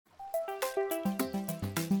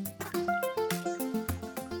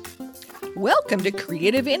Welcome to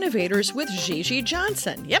Creative Innovators with Gigi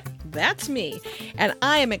Johnson. Yep, that's me. And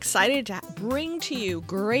I am excited to bring to you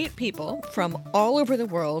great people from all over the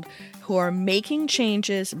world who are making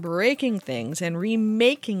changes, breaking things, and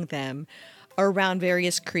remaking them around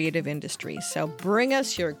various creative industries. So bring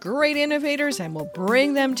us your great innovators and we'll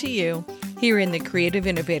bring them to you here in the Creative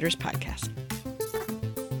Innovators Podcast.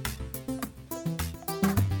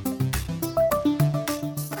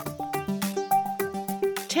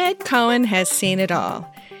 Ted Cohen has seen it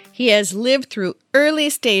all. He has lived through early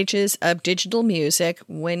stages of digital music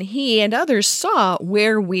when he and others saw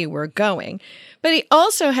where we were going. But he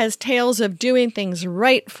also has tales of doing things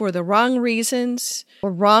right for the wrong reasons,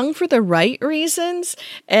 or wrong for the right reasons,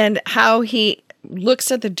 and how he looks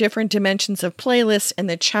at the different dimensions of playlists and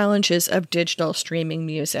the challenges of digital streaming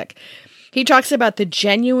music. He talks about the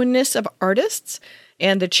genuineness of artists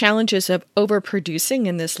and the challenges of overproducing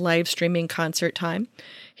in this live streaming concert time.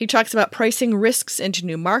 He talks about pricing risks into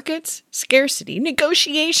new markets, scarcity,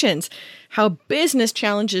 negotiations, how business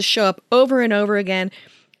challenges show up over and over again,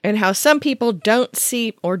 and how some people don't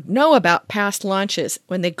see or know about past launches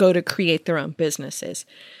when they go to create their own businesses.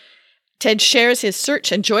 Ted shares his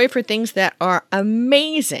search and joy for things that are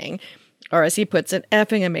amazing, or as he puts it,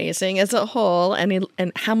 effing amazing as a whole, and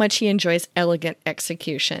how much he enjoys elegant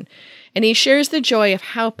execution. And he shares the joy of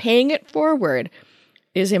how paying it forward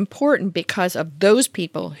is important because of those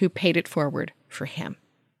people who paid it forward for him.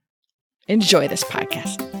 Enjoy this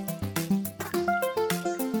podcast.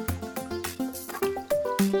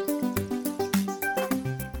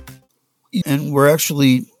 And we're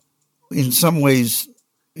actually, in some ways,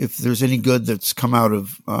 if there's any good that's come out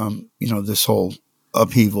of, this whole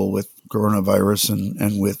upheaval with coronavirus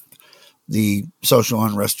and with the social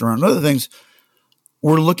unrest around other things,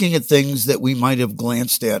 we're looking at things that we might have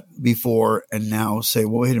glanced at before and now say,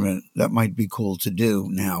 well, wait a minute, that might be cool to do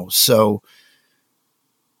now. So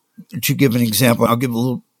to give an example, I'll give a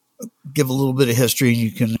little bit of history and you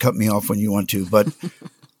can cut me off when you want to, but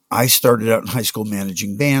I started out in high school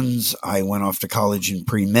managing bands. I went off to college in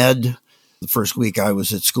pre-med. The first week I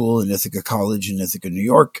was at school in Ithaca College in Ithaca, New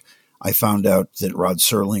York. I found out that Rod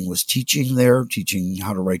Serling was teaching there, teaching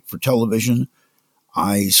how to write for television.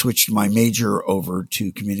 I switched my major over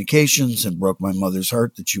to communications and broke my mother's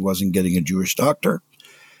heart that she wasn't getting a Jewish doctor,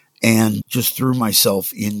 and just threw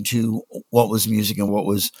myself into what was music and what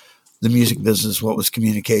was the music business, what was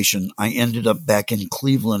communication. I ended up back in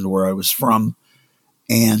Cleveland, where I was from,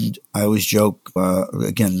 and I always joke,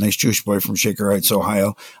 again, nice Jewish boy from Shaker Heights,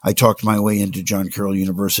 Ohio. I talked my way into John Carroll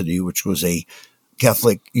University, which was a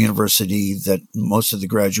Catholic university that most of the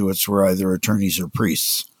graduates were either attorneys or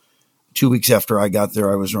priests. 2 weeks after I got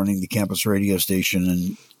there, I was running the campus radio station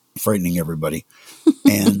and frightening everybody.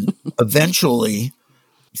 And eventually,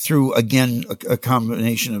 through, again, a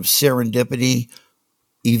combination of serendipity,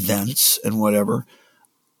 events, and whatever,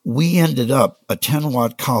 we ended up a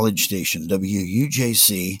 10-watt college station,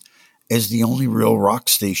 WUJC, as the only real rock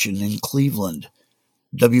station in Cleveland.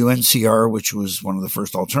 WNCR, which was one of the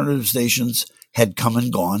first alternative stations, had come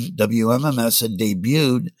and gone. WMMS had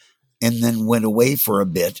debuted and then went away for a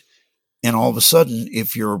bit. And all of a sudden,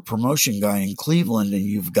 if you're a promotion guy in Cleveland and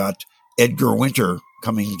you've got Edgar Winter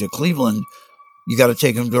coming to Cleveland, you got to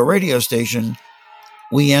take him to a radio station.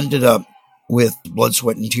 We ended up with Blood,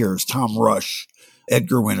 Sweat, and Tears, Tom Rush,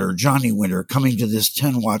 Edgar Winter, Johnny Winter coming to this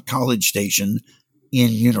 10-watt college station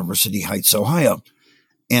in University Heights, Ohio.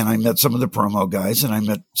 And I met some of the promo guys, and I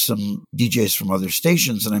met some DJs from other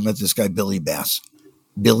stations, and I met this guy, Billy Bass.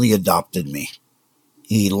 Billy adopted me.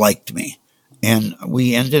 He liked me. And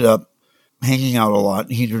we ended up hanging out a lot.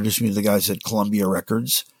 He introduced me to the guys at Columbia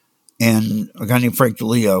Records and a guy named Frank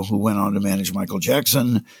DeLeo, who went on to manage Michael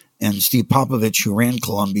Jackson, and Steve Popovich, who ran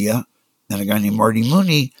Columbia, and a guy named Marty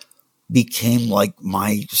Mooney became like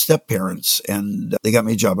my step-parents, and they got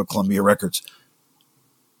me a job at Columbia Records.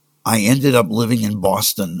 I ended up living in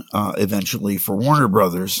Boston eventually for Warner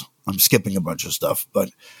Brothers. I'm skipping a bunch of stuff, but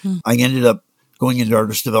I ended up going into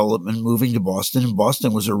artist development, moving to Boston, and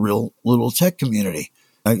Boston was a real little tech community.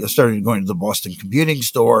 I started going to the Boston Computing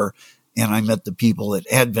Store, and I met the people at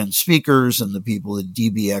Advent Speakers and the people at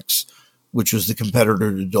DBX, which was the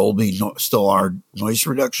competitor to Dolby, still our noise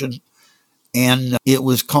reduction. And it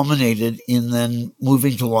was culminated in then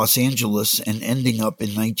moving to Los Angeles and ending up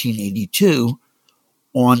in 1982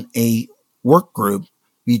 on a work group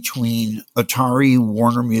between Atari,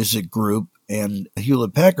 Warner Music Group, and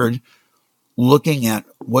Hewlett Packard, looking at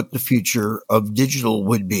what the future of digital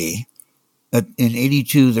would be. In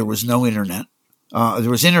 82, there was no internet. There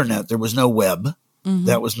was internet. There was no web. Mm-hmm.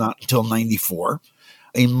 That was not until 94.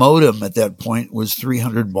 A modem at that point was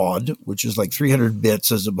 300 baud, which is like 300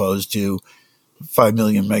 bits as opposed to 5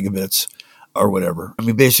 million megabits or whatever. I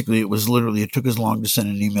mean, basically, it took as long to send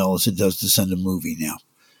an email as it does to send a movie now.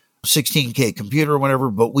 16K computer or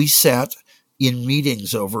whatever, but we sat in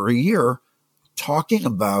meetings over a year talking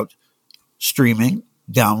about streaming,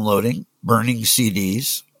 downloading, burning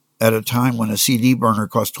CDs at a time when a CD burner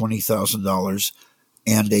cost $20,000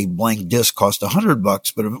 and a blank disc cost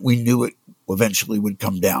 $100, but we knew it eventually would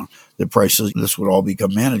come down. The prices, this would all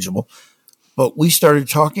become manageable. But we started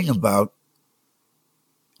talking about,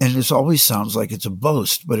 and this always sounds like it's a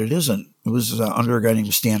boast, but it isn't. It was under a guy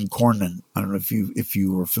named Stan Cornan. I don't know if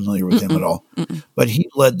you were familiar with him at all, but he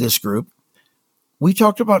led this group. We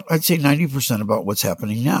talked about, I'd say 90% about what's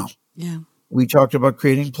happening now. Yeah. We talked about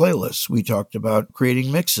creating playlists. We talked about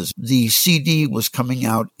creating mixes. The CD was coming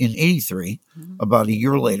out in 83, about a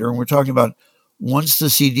year later. And we're talking about once the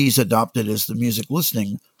CD's adopted as the music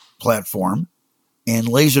listening platform, and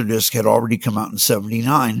Laserdisc had already come out in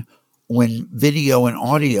 79, when video and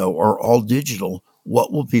audio are all digital,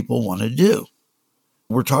 what will people want to do?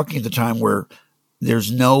 We're talking at the time where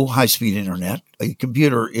there's no high-speed internet. A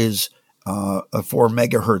computer is a 4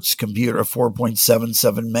 megahertz computer, a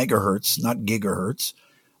 4.77 megahertz, not gigahertz.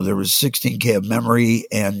 There was 16K of memory,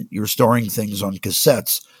 and you're storing things on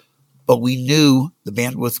cassettes. But we knew the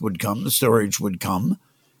bandwidth would come, the storage would come,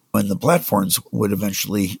 and the platforms would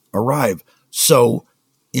eventually arrive. So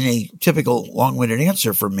in a typical long-winded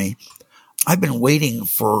answer from me, I've been waiting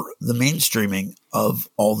for the mainstreaming of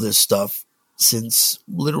all this stuff since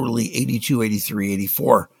literally 82, 83,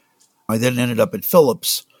 84. I then ended up at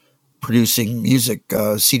Philips producing music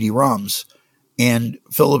CD-ROMs, and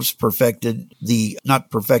Philips not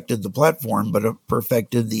perfected the platform, but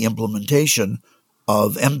perfected the implementation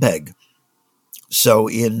of MPEG. So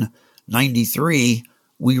in 93,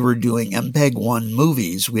 we were doing MPEG-1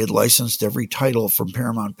 movies. We had licensed every title from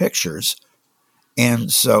Paramount Pictures.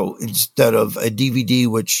 And so instead of a DVD,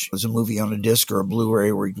 which was a movie on a disc, or a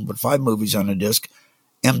Blu-ray where you can put 5 movies on a disc,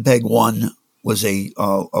 MPEG-1 was a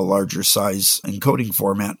larger size encoding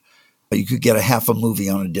format. You could get a half a movie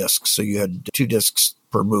on a disc. So you had 2 discs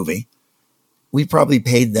per movie. We probably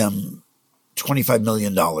paid them $25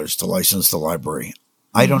 million to license the library.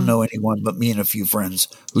 I don't know anyone but me and a few friends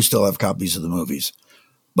who still have copies of the movies.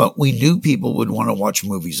 But we knew people would want to watch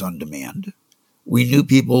movies on demand. We knew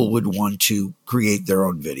people would want to create their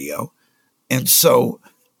own video. And so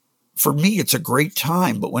for me, it's a great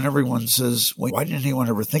time. But when everyone says, well, why didn't anyone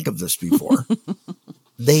ever think of this before?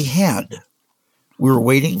 They had. We were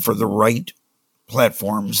waiting for the right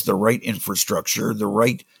platforms, the right infrastructure, the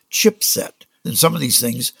right chipset. And some of these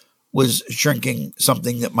things was shrinking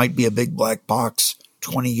something that might be a big black box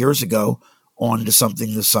 20 years ago onto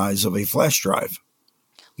something the size of a flash drive.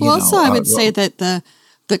 Well, also, I would say that the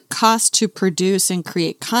cost to produce and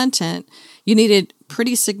create content, you needed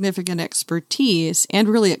pretty significant expertise and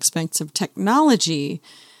really expensive technology.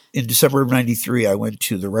 In December of 93, I went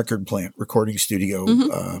to the Record Plant recording studio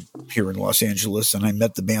here in Los Angeles, and I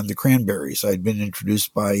met the band The Cranberries. I had been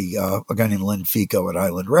introduced by a guy named Len Fico at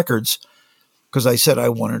Island Records because I said I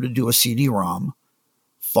wanted to do a CD-ROM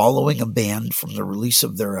following a band from the release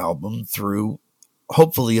of their album through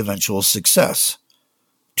hopefully eventual success.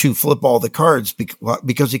 To flip all the cards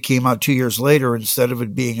because it came out 2 years later, instead of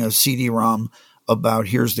it being a CD-ROM about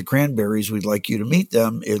here's the Cranberries, we'd like you to meet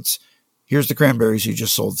them, it's here's the Cranberries who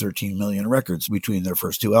just sold 13 million records between their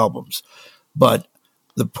first 2 albums. But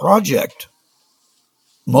the project,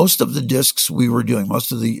 most of the discs we were doing,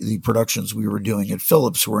 most of the productions we were doing at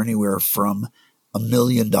Philips were anywhere from $1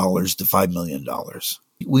 million to $5 million.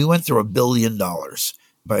 We went through $1 billion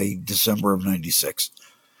by December of 96.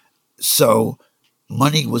 So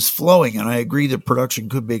money was flowing, and I agree that production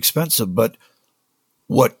could be expensive, but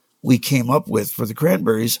what we came up with for the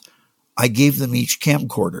Cranberries, I gave them each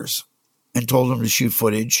camcorders and told them to shoot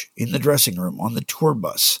footage in the dressing room, on the tour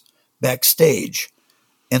bus, backstage.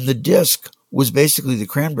 And the disc was basically the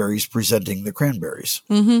Cranberries presenting the Cranberries.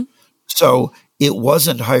 Mm-hmm. So it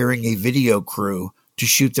wasn't hiring a video crew to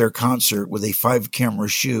shoot their concert with a 5-camera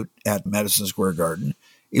shoot at Madison Square Garden.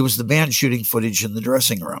 It was the band shooting footage in the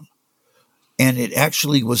dressing room. And it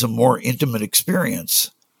actually was a more intimate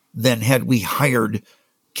experience than had we hired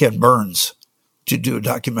Ken Burns to do a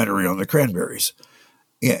documentary on the Cranberries.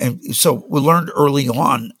 And so we learned early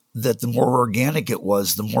on that the more organic it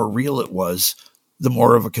was, the more real it was, the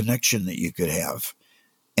more of a connection that you could have.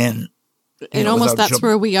 And almost that's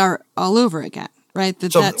where we are all over again, right?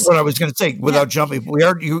 That's what I was going to say. Without jumping,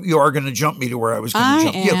 you are going to jump me to where I was going to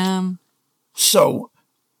jump you. I am. So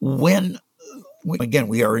when again,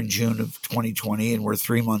 we are in June of 2020, and we're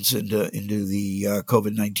 3 months into the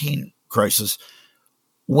COVID-19 crisis.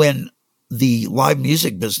 When the live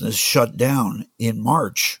music business shut down in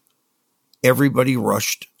March, everybody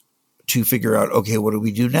rushed to figure out, okay, what do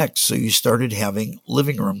we do next? So you started having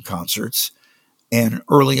living room concerts. And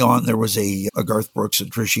early on, there was a Garth Brooks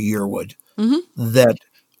and Trisha Yearwood that,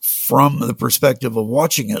 from the perspective of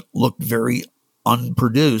watching it, looked very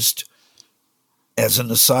unproduced. As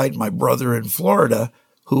an aside, my brother in Florida,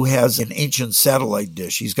 who has an ancient satellite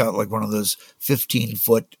dish, he's got like one of those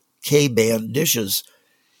 15-foot K-band dishes.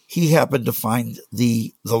 He happened to find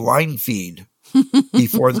the line feed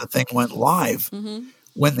before the thing went live.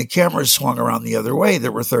 When the cameras swung around the other way,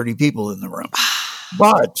 there were 30 people in the room.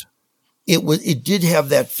 But it did have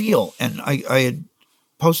that feel. And I had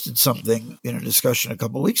posted something in a discussion a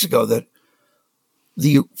couple of weeks ago that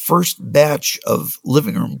the first batch of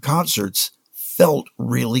living room concerts felt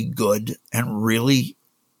really good and really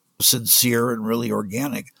sincere and really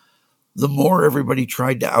organic. The more everybody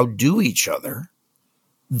tried to outdo each other,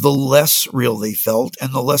 the less real they felt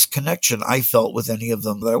and the less connection I felt with any of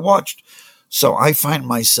them that I watched. So I find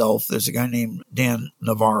myself, there's a guy named Dan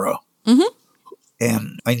Navarro,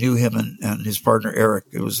 and I knew him and his partner Eric.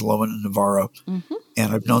 It was Lowen and Navarro.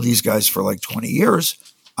 And I've known these guys for like 20 years.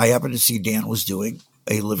 I happened to see Dan was doing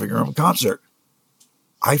a living room concert.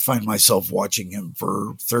 I find myself watching him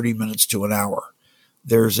for 30 minutes to an hour.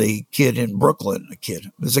 There's a kid in Brooklyn,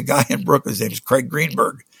 There's a guy in Brooklyn. His name is Craig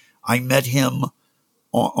Greenberg. I met him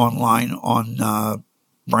online on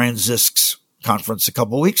Brian Zisk's conference a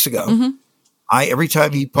couple of weeks ago. Every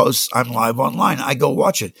time he posts, I'm live online, I go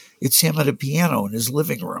watch it. It's him at a piano in his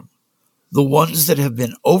living room. The ones that have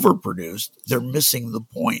been overproduced, they're missing the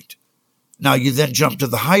point. Now, you then jump to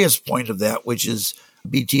the highest point of that, which is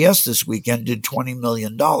BTS this weekend did $20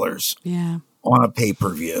 million on a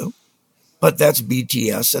pay-per-view. But that's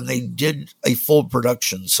BTS, and they did a full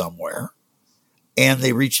production somewhere, and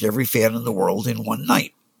they reached every fan in the world in one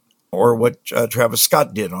night, or what Travis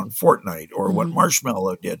Scott did on Fortnite, or what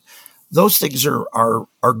Marshmello did. Those things are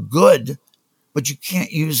good, but you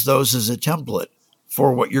can't use those as a template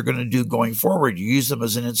for what you're going to do going forward. You use them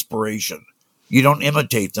as an inspiration. You don't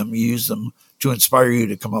imitate them. You use them to inspire you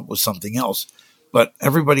to come up with something else. But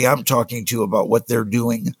everybody I'm talking to about what they're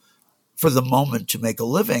doing for the moment to make a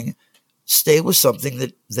living, stay with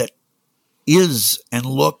something that is and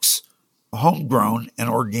looks homegrown and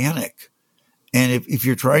organic. And if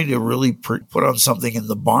you're trying to really put on something in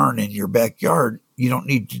the barn in your backyard, you don't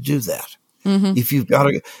need to do that. If you've got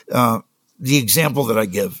the example that I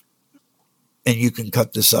give, and you can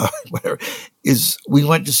cut this out, whatever, is we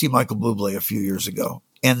went to see Michael Bublé a few years ago,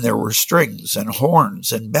 and there were strings and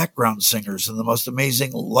horns and background singers and the most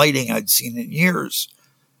amazing lighting I'd seen in years.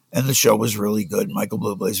 And the show was really good. Michael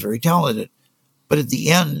Bublé is very talented. But at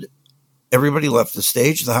the end, everybody left the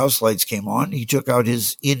stage. The house lights came on. He took out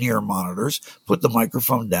his in-ear monitors, put the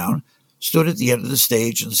microphone down, stood at the end of the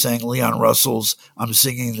stage and sang Leon Russell's I'm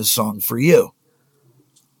Singing the Song for You.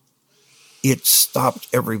 It stopped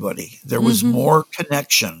everybody. There was more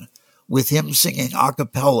connection with him singing a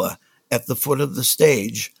cappella at the foot of the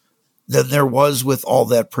stage than there was with all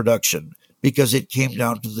that production, because it came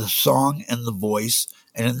down to the song and the voice.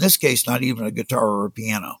 And in this case, not even a guitar or a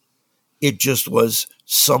piano. It just was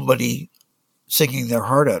somebody singing their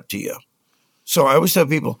heart out to you. So I always tell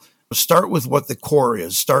people, start with what the core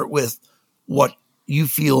is. Start with what you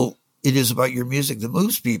feel it is about your music that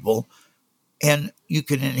moves people, and you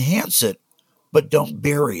can enhance it, but don't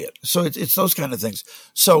bury it. So it's those kind of things.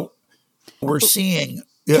 So we're seeing...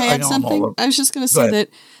 Can I add something? I was just going to say that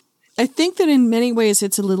I think that in many ways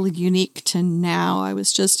it's a little unique to now. I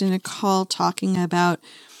was just in a call talking about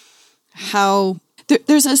how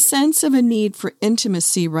there's a sense of a need for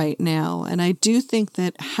intimacy right now. And I do think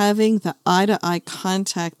that having the eye-to-eye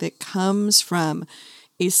contact that comes from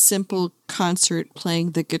a simple concert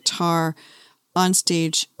playing the guitar on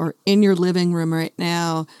stage or in your living room right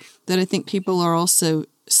now, that I think people are also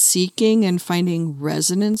seeking and finding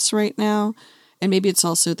resonance right now. And maybe it's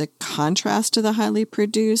also the contrast to the highly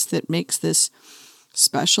produced that makes this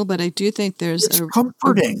special. But I do think there's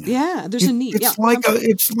comforting. There's a need.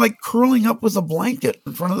 It's like curling up with a blanket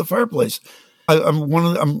in front of the fireplace. I'm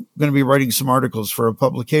going to be writing some articles for a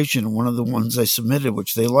publication, and one of the ones I submitted,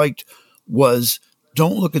 which they liked, was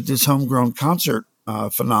don't look at this homegrown concert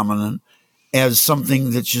phenomenon as something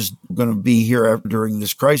that's just going to be here during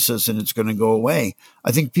this crisis and it's going to go away.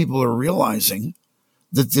 I think people are realizing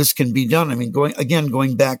that this can be done. I mean,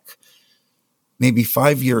 going back maybe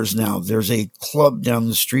 5 years now, there's a club down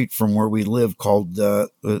the street from where we live called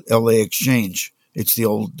LA Exchange. It's the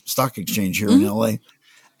old stock exchange here in LA.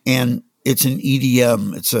 And It's an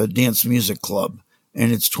EDM. It's a dance music club,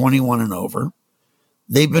 and it's 21 and over.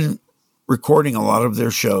 They've been recording a lot of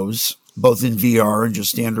their shows, both in VR and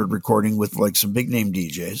just standard recording with like some big name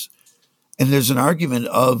DJs. And there's an argument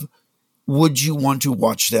of, would you want to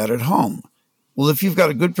watch that at home? Well, if you've got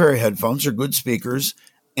a good pair of headphones or good speakers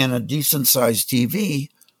and a decent sized TV,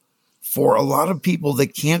 for a lot of people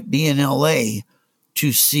that can't be in LA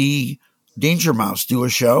to see Danger Mouse do a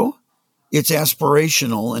show, it's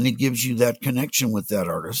aspirational and it gives you that connection with that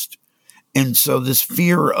artist. And so this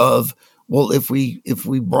fear of, well, if we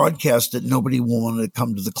broadcast it, nobody will want to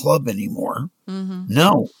come to the club anymore. Mm-hmm.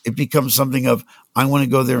 No, it becomes something of, I want to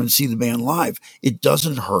go there and see the band live. It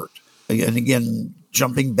doesn't hurt. And again,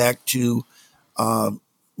 jumping back to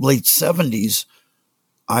late 70s,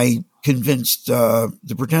 I convinced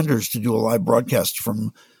the Pretenders to do a live broadcast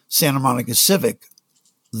from Santa Monica Civic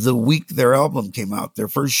the week their album came out. Their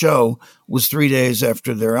first show was 3 days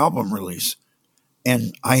after their album release.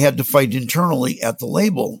 And I had to fight internally at the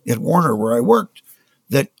label at Warner where I worked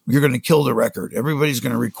that you're going to kill the record. Everybody's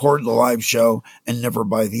going to record the live show and never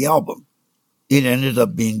buy the album. It ended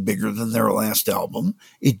up being bigger than their last album.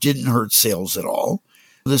 It didn't hurt sales at all.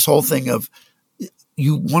 This whole thing of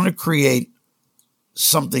you want to create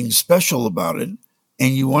something special about it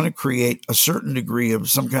and you want to create a certain degree of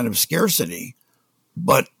some kind of scarcity,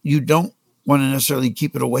 but you don't want to necessarily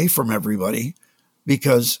keep it away from everybody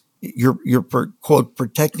because you're quote,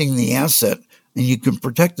 protecting the asset and you can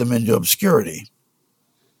protect them into obscurity.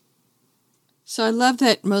 So I love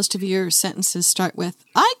that most of your sentences start with,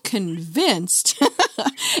 I convinced.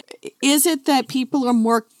 Is it that people are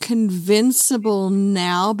more convincible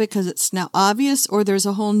now because it's now obvious, or there's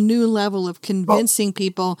a whole new level of convincing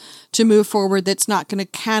people to move forward that's not going to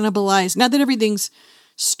cannibalize? Now that everything's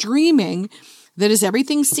streaming, that is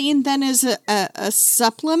everything seen then as a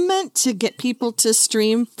supplement to get people to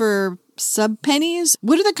stream for sub pennies?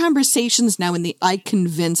 What are the conversations now in the I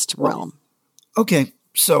convinced realm? Okay,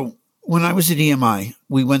 so when I was at EMI,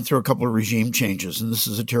 we went through a couple of regime changes, and this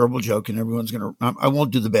is a terrible joke, and everyone's going to, I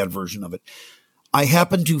won't do the bad version of it. I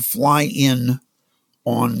happened to fly in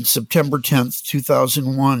on September 10th,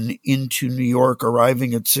 2001 into New York,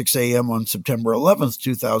 arriving at 6 a.m. on September 11th,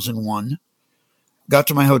 2001. Got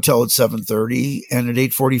to my hotel at 7:30, and at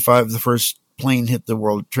 8:45, the first plane hit the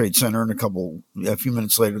World Trade Center, and a few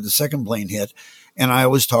minutes later, the second plane hit. And I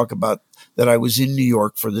always talk about that I was in New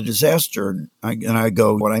York for the disaster, and I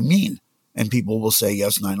go, what I mean? And people will say,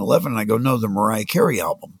 yes, 9/11. And I go, no, the Mariah Carey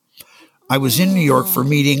album. I was in New York for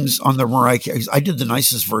meetings on the Mariah Carey. I did the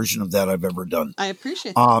nicest version of that I've ever done. I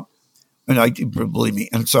appreciate that. And I believe me.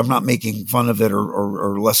 And so I'm not making fun of it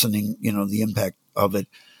or lessening, the impact of it.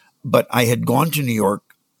 But I had gone to New York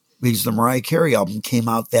because the Mariah Carey album came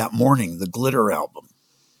out that morning, the Glitter album.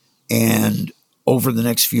 And over the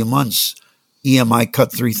next few months, EMI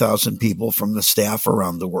cut 3,000 people from the staff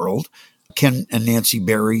around the world. Ken and Nancy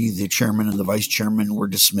Berry, the chairman and the vice chairman, were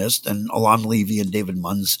dismissed, and Alon Levy and David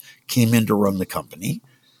Munns came in to run the company.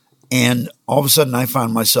 And all of a sudden, I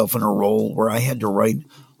found myself in a role where I had to write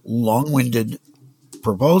long-winded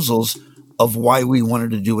proposals of why we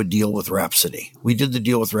wanted to do a deal with Rhapsody. We did the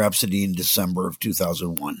deal with Rhapsody in December of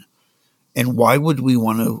 2001. And why would we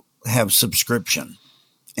want to have subscription?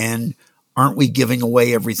 And aren't we giving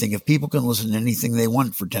away everything? If people can listen to anything they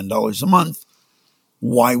want for $10 a month,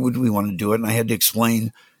 why would we want to do it? And I had to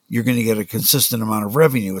explain, you're going to get a consistent amount of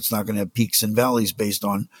revenue. It's not going to have peaks and valleys based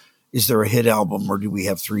on, is there a hit album or do we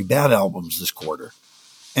have 3 bad albums this quarter?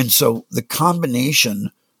 And so the combination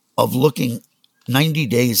of looking 90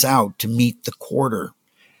 days out to meet the quarter,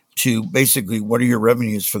 to basically, what are your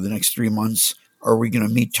revenues for the next 3 months? Are we going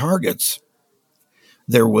to meet targets?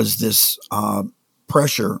 There was this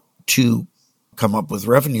pressure to come up with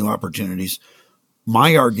revenue opportunities.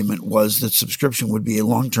 My argument was that subscription would be a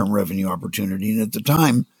long-term revenue opportunity. And at the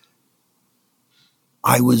time,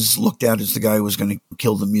 I was looked at as the guy who was going to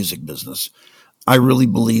kill the music business. I really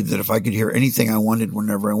believed that if I could hear anything I wanted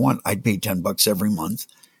whenever I want, I'd pay $10 every month.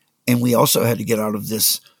 And we also had to get out of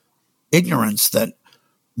this ignorance that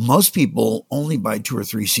most people only buy 2 or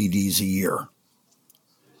 3 CDs a year.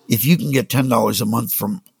 If you can get $10 a month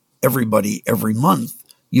from everybody every month,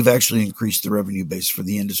 you've actually increased the revenue base for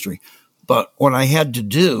the industry. But what I had to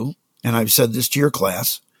do, and I've said this to your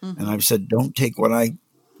class, and I've said, don't take what I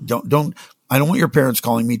don't want your parents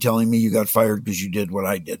calling me, telling me you got fired because you did what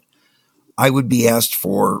I did. I would be asked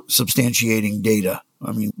for substantiating data.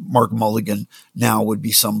 I mean, Mark Mulligan now would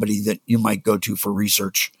be somebody that you might go to for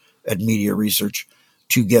research at Media Research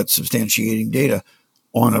to get substantiating data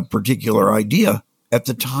on a particular idea. At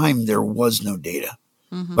the time, there was no data.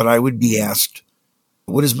 But I would be asked,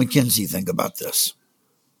 what does McKinsey think about this?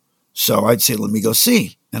 So I'd say, let me go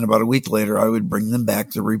see. And about a week later, I would bring them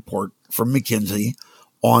back the report from McKinsey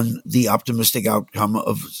on the optimistic outcome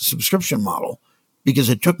of subscription model, because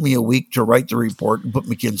it took me a week to write the report and put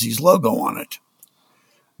McKinsey's logo on it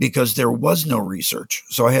because there was no research.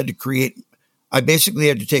 So I basically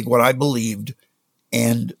had to take what I believed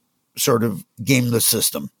and sort of game the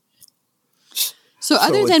system. So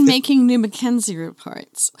other than making new McKinsey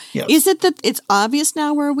reports, yes. Is it that it's obvious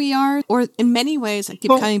now where we are? Or in many ways, I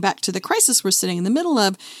keep coming back to the crisis we're sitting in the middle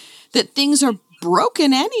of, that things are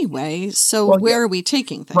broken anyway. So where are we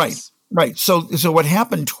taking things? Right. So what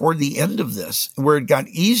happened toward the end of this, where it got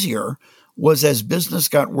easier, was as business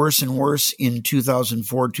got worse and worse in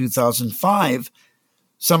 2004, 2005,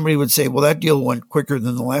 somebody would say, well, that deal went quicker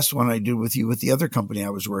than the last one I did with you with the other company I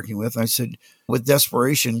was working with. I said, with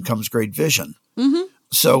desperation comes great vision. Mm-hmm.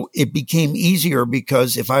 So it became easier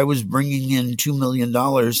because if I was bringing in $2 million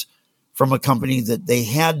from a company that they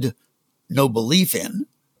had no belief in,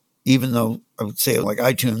 even though I would say like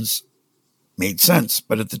iTunes made sense.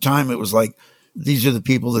 But at the time it was like, these are the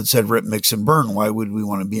people that said rip, mix, and burn. Why would we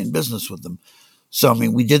want to be in business with them? So, I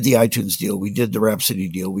mean, we did the iTunes deal. We did the Rhapsody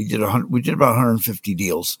deal. We did about 150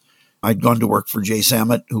 deals. I'd gone to work for Jay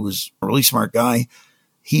Sammet, who was a really smart guy.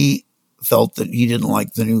 He felt that he didn't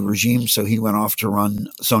like the new regime, so he went off to run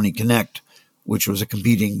Sony Connect, which was a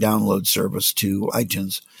competing download service to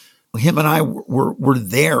iTunes. Him and I were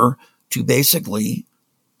there to basically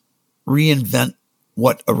reinvent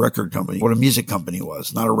what a record company, what a music company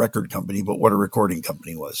was, not a record company, but what a recording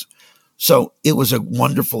company was. So it was a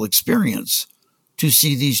wonderful experience to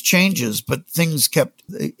see these changes, but things kept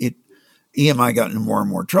it. EMI got into more and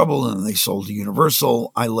more trouble, and they sold to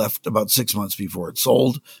Universal. I left about 6 months before it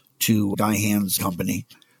sold to Guy Hand's company.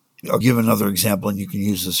 I'll give another example, and you can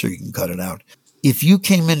use this or you can cut it out. If you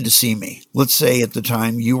came in to see me, let's say at the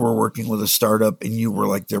time you were working with a startup and you were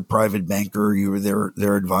like their private banker, you were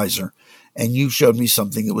their advisor, and you showed me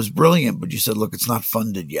something that was brilliant, but you said, look, it's not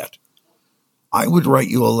funded yet. I would write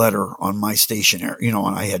you a letter on my stationery,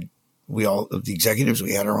 and the executives,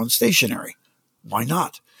 we had our own stationery. Why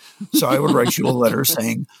not? So I would write you a letter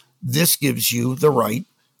saying, this gives you the right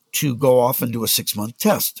to go off and do a 6-month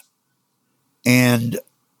test. And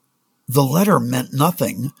the letter meant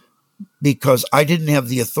nothing because I didn't have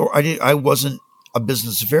the authority. I wasn't a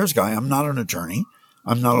business affairs guy. I'm not an attorney.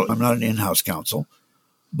 I'm not an in-house counsel,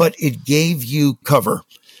 but it gave you cover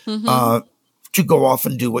to go off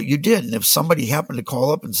and do what you did. And if somebody happened to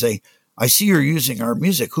call up and say, I see you're using our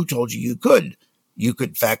music. Who told you could? You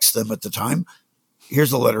could fax them at the time.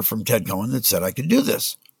 Here's a letter from Ted Cohen that said I could do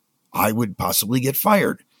this. I would possibly get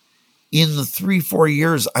fired. In the 3-4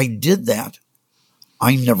 years I did that,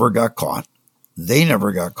 I never got caught. They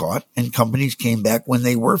never got caught. And companies came back when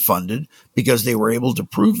they were funded because they were able to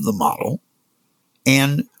prove the model.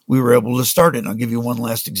 And we were able to start it. And I'll give you one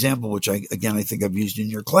last example, which I think I've used in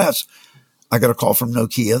your class. I got a call from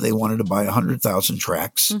Nokia. They wanted to buy 100,000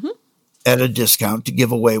 tracks at a discount to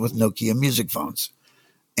give away with Nokia music phones.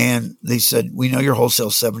 And they said, we know your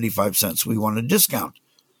wholesale 75 cents. We want a discount.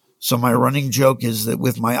 So my running joke is that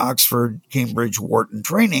with my Oxford, Cambridge, Wharton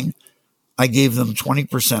training, I gave them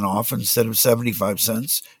 20% off instead of 75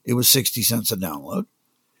 cents. It was 60 cents a download.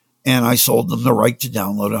 And I sold them the right to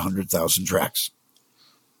download 100,000 tracks.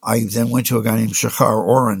 I then went to a guy named Shachar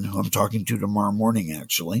Oren, who I'm talking to tomorrow morning,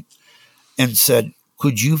 actually, and said,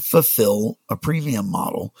 could you fulfill a premium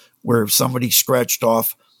model where if somebody scratched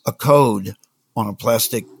off a code on a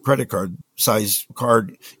plastic credit card size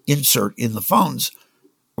card insert in the phones,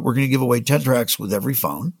 we're going to give away 10 tracks with every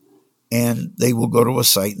phone, and they will go to a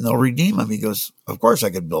site and they'll redeem them. He goes, of course I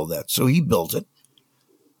could build that. So he built it.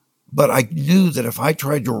 But I knew that if I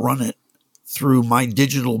tried to run it through my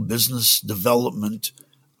digital business development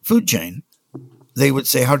food chain, they would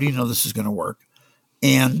say, how do you know this is going to work?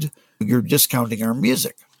 And you're discounting our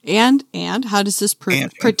music. And how does this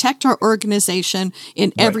protect our organization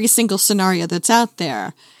in every single scenario that's out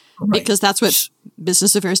there? Right. Because that's what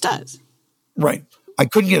business affairs does. Right. I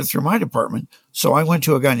couldn't get it through my department. So I went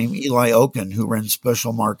to a guy named Eli Oken, who ran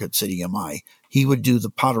special markets at EMI. He would do the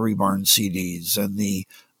Pottery Barn CDs and the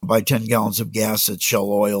buy 10 gallons of gas at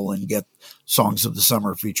Shell Oil and get Songs of the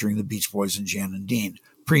Summer featuring the Beach Boys and Jan and Dean.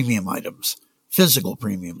 Premium items, physical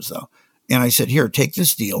premiums though. And I said, here, take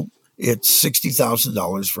this deal. It's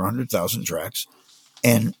 $60,000 for 100,000 tracks,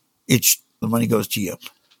 and the money goes to you.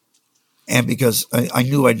 And because I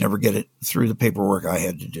knew I'd never get it through the paperwork I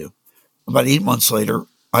had to do. About 8 months later,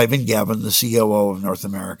 Ivan Gavin, the COO of North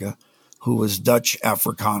America, who was Dutch,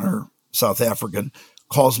 Afrikaner, South African,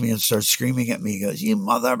 calls me and starts screaming at me. He goes, you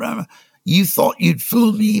mother, You thought you'd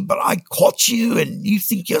fool me, but I caught you, and you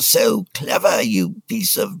think you're so clever, you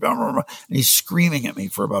piece of blah, blah, blah. And he's screaming at me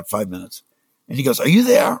for about 5 minutes. And he goes, are you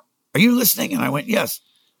there? Are you listening? And I went, yes.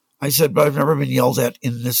 I said, but I've never been yelled at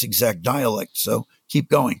in this exact dialect, so keep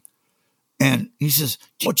going. And he says,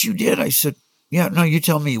 what you did? I said, yeah, no, you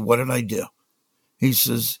tell me, what did I do? He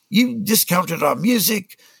says, you discounted our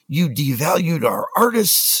music, you devalued our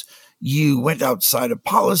artists, you went outside of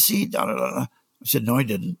policy, da, da, da, da. I said, no, I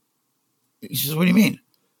didn't. He says, what do you mean?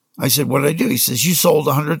 I said, what did I do? He says, you sold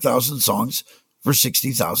 100,000 songs for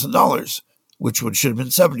 $60,000, which should have been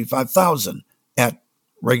 $75,000 at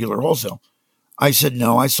regular wholesale. I said,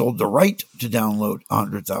 no, I sold the right to download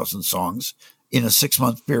 100,000 songs in a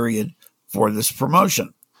 6-month period for this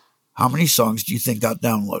promotion. How many songs do you think got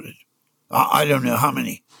downloaded? I don't know how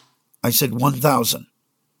many. I said 1,000.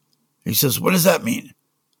 He says, what does that mean?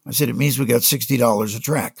 I said, it means we got $60 a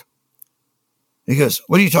track. He goes,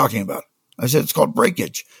 what are you talking about? I said, it's called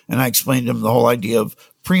breakage. And I explained to him the whole idea of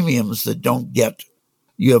premiums that don't get,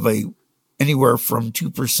 you have anywhere from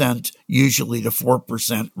 2% usually to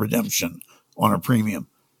 4% redemption on a premium.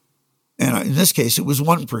 And in this case, it was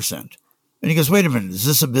 1%. And he goes, wait a minute, is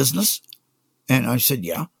this a business? And I said,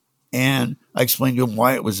 yeah. And I explained to him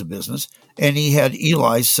why it was a business. And he had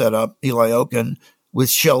Eli Oken with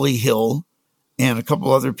Shelley Hill and a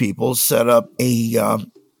couple other people set up a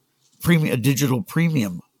digital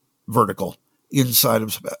premium vertical inside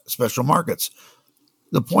of special markets.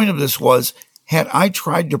 The point of this was, had I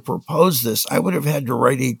tried to propose this, I would have had to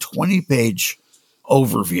write a 20-page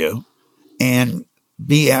overview and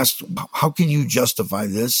be asked, how can you justify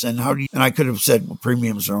this? And and I could have said, well,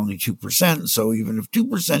 premiums are only 2%. So even if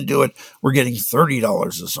 2% do it, we're getting $30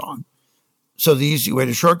 a song. So the easy way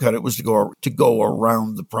to shortcut it was to go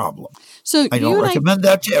around the problem. So I don't recommend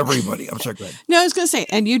that to everybody. I'm sorry, go ahead. No, I was going to say,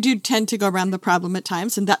 and you do tend to go around the problem at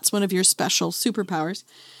times, and that's one of your special superpowers.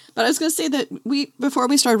 But I was going to say that before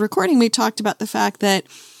we started recording, we talked about the fact that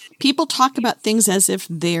people talk about things as if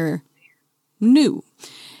they're new.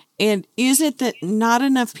 And is it that not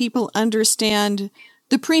enough people understand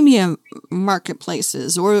the premium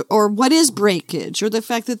marketplaces or what is breakage, or the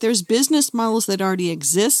fact that there's business models that already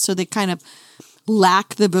exist, so they kind of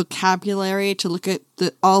lack the vocabulary to look at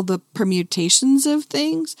all the permutations of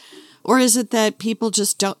things? Or is it that people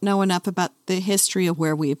just don't know enough about the history of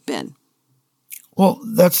where we've been? Well,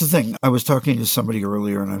 that's the thing. I was talking to somebody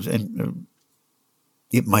earlier, and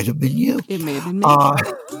it might have been you. It may have been me.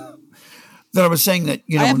 That I was saying that,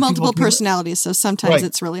 I have multiple personalities, so sometimes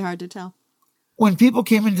It's really hard to tell. When people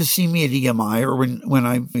came in to see me at EMI, or when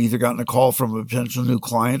I've either gotten a call from a potential new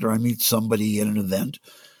client or I meet somebody at an event,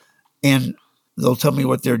 and they'll tell me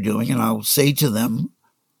what they're doing, and I'll say to them,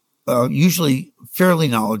 usually fairly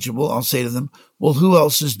knowledgeable, I'll say to them, well, who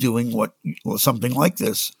else is doing something like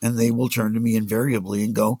this? And they will turn to me invariably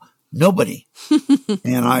and go, nobody.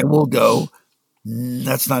 And I will go,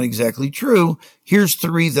 that's not exactly true. Here's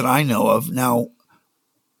 3 that I know of. Now,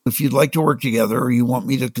 if you'd like to work together, or you want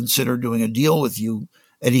me to consider doing a deal with you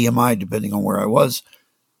at EMI, depending on where I was,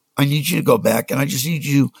 I need you to go back, and I just need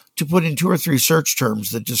you to put in 2 or 3 search terms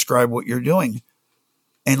that describe what you're doing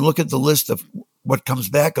and look at the list of what comes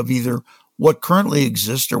back of either what currently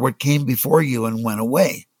exists or what came before you and went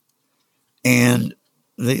away. And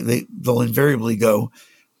they'll invariably go,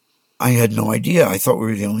 I had no idea. I thought we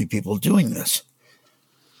were the only people doing this.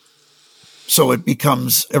 So it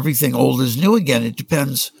becomes everything old is new again. It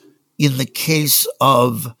depends. In the case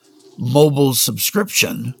of mobile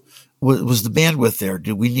subscription, was the bandwidth there?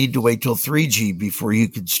 Did we need to wait till 3G before you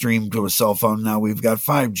could stream to a cell phone? Now we've got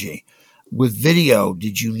 5G. With video,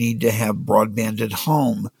 did you need to have broadband at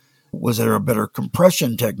home? Was there a better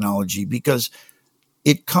compression technology? Because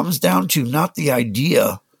it comes down to not the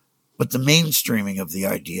idea, but the mainstreaming of the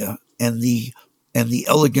idea and the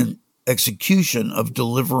elegant execution of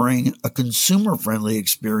delivering a consumer-friendly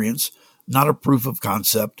experience, not a proof of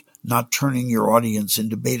concept, not turning your audience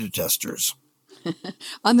into beta testers.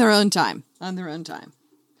 On their own time.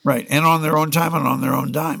 Right. And on their own time and on their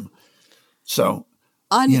own dime. So,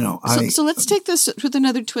 So let's take this with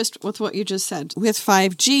another twist with what you just said. With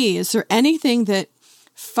 5G, is there anything that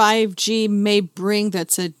 5G may bring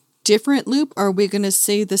that's a different loop? Or are we going to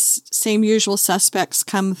see the same usual suspects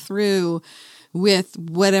come through with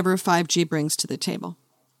whatever 5G brings to the table?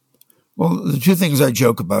 Well, the 2 things I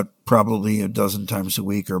joke about probably a dozen times a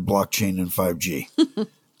week are blockchain and 5G.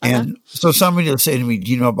 And so somebody will say to me,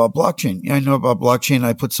 do you know about blockchain? Yeah, I know about blockchain.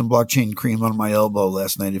 I put some blockchain cream on my elbow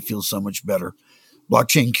last night. It feels so much better.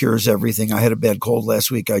 Blockchain cures everything. I had a bad cold last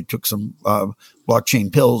week. I took some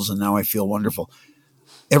blockchain pills, and now I feel wonderful.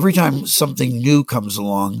 Every time something new comes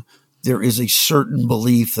along, there is a certain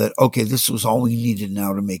belief that, okay, this was all we needed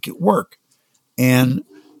now to make it work. And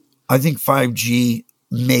I think 5G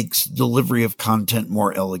makes delivery of content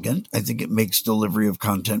more elegant. I think it makes delivery of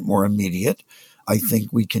content more immediate. I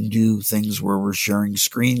think we can do things where we're sharing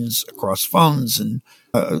screens across phones. And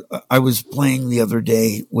I was playing the other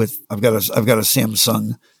day with, I've got a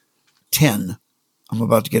Samsung 10. I'm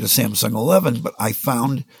about to get a Samsung 11, but I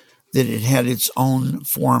found that it had its own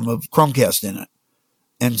form of Chromecast in it.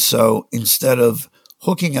 And so instead of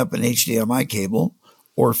hooking up an HDMI cable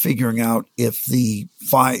or figuring out if the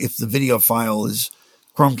video file is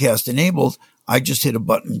Chromecast enabled, I just hit a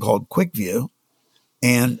button called Quick View,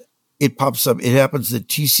 and it pops up. It happens that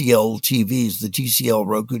TCL TVs, the TCL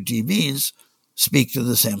Roku TVs, speak to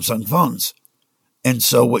the Samsung phones. And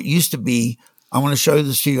so what used to be, I want to show you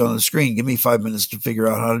this to you on the screen, give me 5 minutes to figure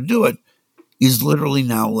out how to do it, is literally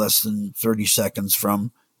now less than 30 seconds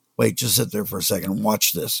from, wait, just sit there for a second and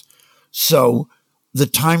watch this. So the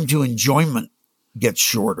time to enjoyment gets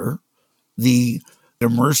shorter. The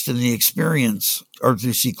immersed in the experience,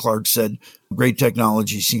 Arthur C. Clarke said, great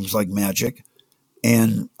technology seems like magic.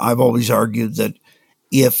 And I've always argued that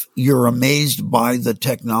if you're amazed by the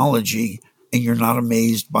technology and you're not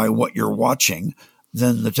amazed by what you're watching,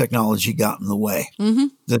 then the technology got in the way. Mm-hmm.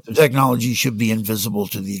 That the technology should be invisible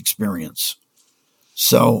to the experience.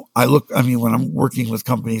 So when I'm working with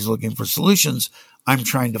companies looking for solutions, I'm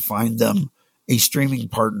trying to find them a streaming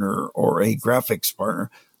partner or a graphics partner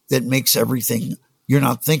that makes everything, you're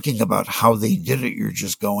not thinking about how they did it. You're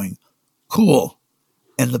just going, cool.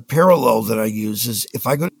 And the parallel that I use is if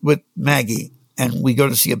I go with Maggie and we go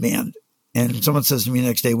to see a band and someone says to me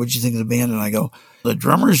next day, what'd you think of the band? And I go, the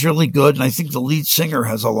drummer's really good. And I think the lead singer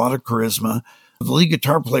has a lot of charisma. The lead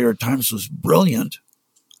guitar player at times was brilliant.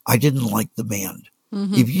 I didn't like the band.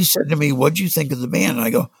 Mm-hmm. If you said to me, what'd you think of the band? And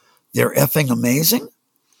I go, they're effing amazing.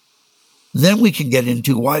 Then we can get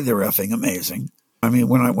into why they're effing amazing. I mean,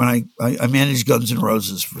 when I managed Guns N'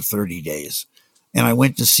 Roses for 30 days and I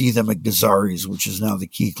went to see them at Gazzari's, which is now the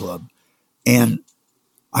Key Club. And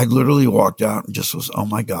I literally walked out and just was, oh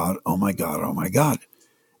my God, oh my God, oh my God.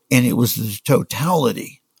 And it was the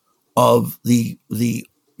totality of the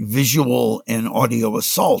visual and audio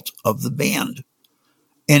assault of the band.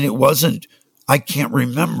 And it wasn't, I can't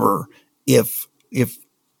remember if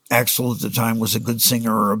Axl at the time was a good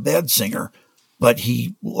singer or a bad singer, but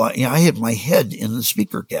I had my head in the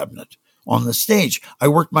speaker cabinet on the stage. I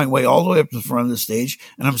worked my way all the way up to the front of the stage,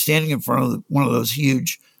 and I'm standing in front of one of those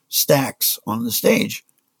huge stacks on the stage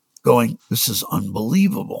going, this is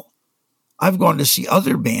unbelievable. I've gone to see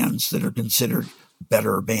other bands that are considered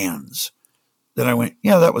better bands that I went,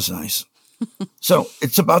 yeah, that was nice. So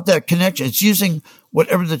it's about that connection. It's using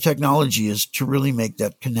whatever the technology is to really make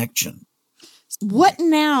that connection. What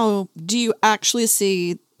now do you actually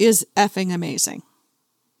see is effing amazing?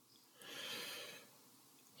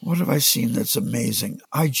 What have I seen that's amazing?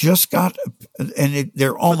 I just got, and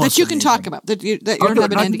they're almost that you can amazing. Talk about that you don't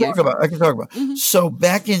have an NDA. I can talk about. Mm-hmm. So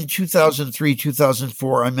back in 2003,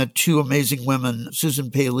 2004, I met two amazing women, Susan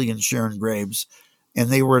Paley and Sharon Graves, and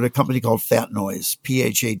they were at a company called Fat Noise,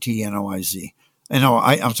 PhatNoise.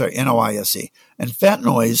 Noise. And Fat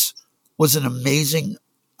Noise was an amazing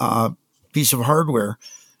piece of hardware.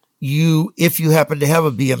 If you happen to have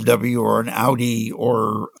a BMW or an Audi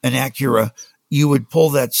or an Acura, you would pull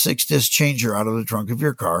that 6-disc changer out of the trunk of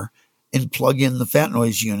your car and plug in the Fat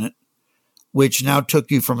Noise unit, which now took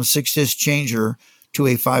you from a 6-disc changer to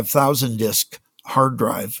a 5,000-disc hard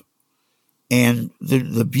drive. And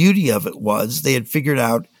the beauty of it was they had figured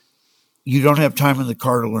out you don't have time in the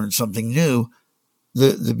car to learn something new.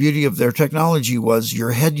 The beauty of their technology was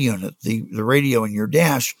your head unit, the radio in your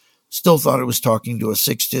dash, still thought it was talking to a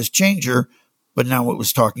 6-disc changer, but now it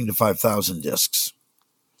was talking to 5,000 discs.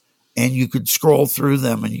 And you could scroll through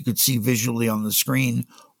them and you could see visually on the screen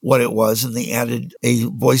what it was. And they added a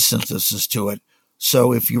voice synthesis to it.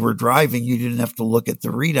 So if you were driving, you didn't have to look at the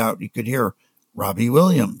readout. You could hear Robbie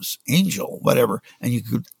Williams, Angel, whatever, and you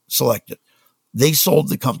could select it. They sold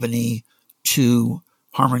the company to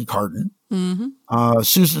Harman Kardon. Mm-hmm.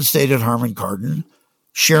 Susan stayed at Harman Kardon.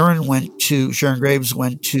 Sharon Graves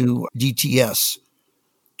went to DTS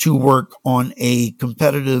to work on a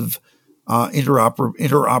competitive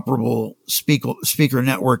interoperable speaker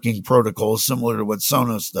networking protocol similar to what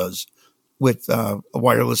Sonos does with a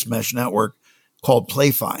wireless mesh network called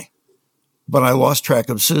Play-Fi. But I lost track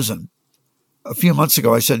of Susan. A few months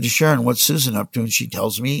ago, I said to Sharon, what's Susan up to? And she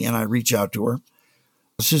tells me, and I reach out to her.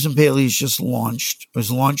 Susan Paley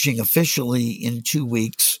was launching officially in 2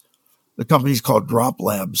 weeks. The company's called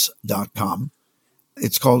droplabs.com.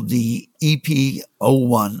 It's called the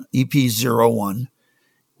EP01.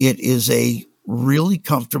 It is a really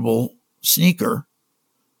comfortable sneaker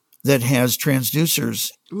that has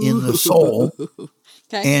transducers in the sole.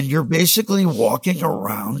 Okay. And you're basically walking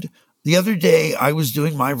around. The other day, I was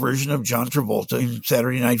doing my version of John Travolta in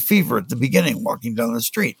Saturday Night Fever at the beginning, walking down the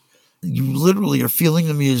street. You literally are feeling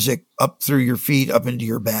the music up through your feet, up into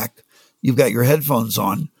your back. You've got your headphones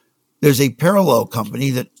on. There's a parallel company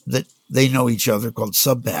that they know each other called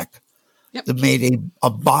Subpack that made a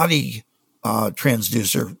body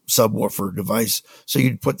transducer subwoofer device. So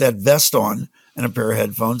you'd put that vest on and a pair of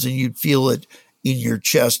headphones, and you'd feel it in your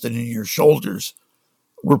chest and in your shoulders.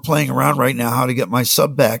 We're playing around right now how to get my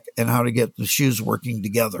Subpack and how to get the shoes working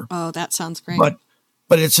together. Oh, that sounds great. But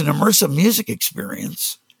it's an immersive music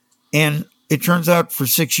experience. And it turns out for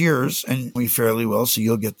 6 years, and we fairly well, so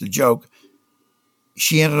you'll get the joke,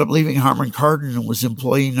 she ended up leaving Harman Kardon and was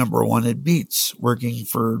employee number 1 at Beats, working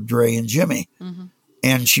for Dre and Jimmy. Mm-hmm.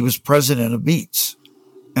 And she was president of Beats.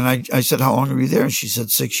 And I said, how long were you there? And she said,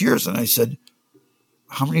 6 years. And I said,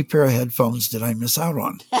 how many pair of headphones did I miss out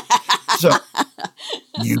on? So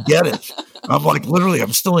you get it. I'm like, literally,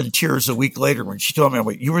 I'm still in tears a week later when she told me,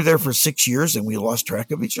 wait, you were there for 6 years and we lost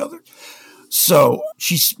track of each other? So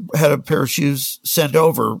she had a pair of shoes sent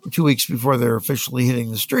over 2 weeks before they're officially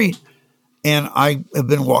hitting the street. And I have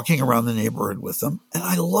been walking around the neighborhood with them, and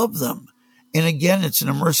I love them. And again, it's an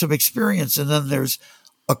immersive experience. And then there's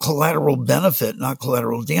a collateral benefit, not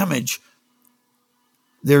collateral damage.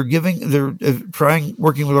 They're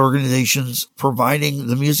working with organizations, providing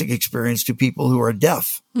the music experience to people who are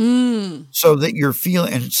deaf. So that you're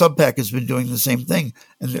feeling, and Subpack has been doing the same thing.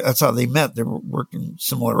 And that's how they met. They were working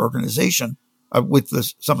similar organization with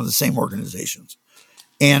some of the same organizations.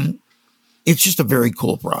 And it's just a very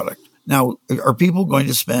cool product. Now, are people going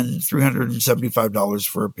to spend $375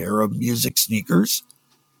 for a pair of music sneakers?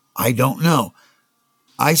 I don't know.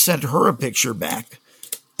 I sent her a picture back,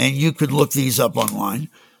 and you could look these up online.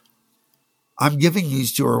 I'm giving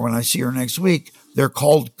these to her when I see her next week. They're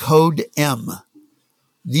called Code M.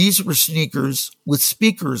 These were sneakers with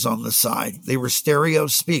speakers on the side. They were stereo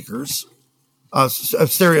speakers,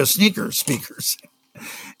 stereo sneaker speakers.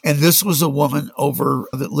 And this was a woman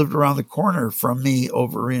that lived around the corner from me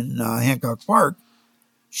over in Hancock Park.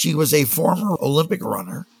 She was a former Olympic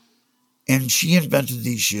runner, and she invented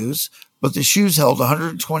these shoes. But the shoes held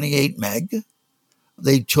 128 meg.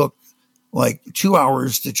 They took like 2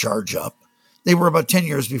 hours to charge up. They were about 10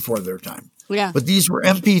 years before their time. Yeah. But these were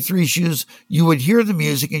MP3 shoes. You would hear the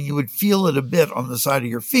music and you would feel it a bit on the side of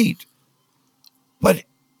your feet. But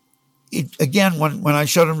again, when I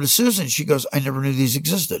showed them to Susan, she goes, I never knew these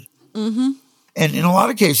existed. Mm-hmm. And in a lot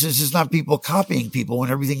of cases, it's not people copying people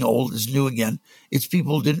when everything old is new again. It's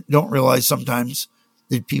people don't realize sometimes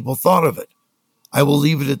that people thought of it. I will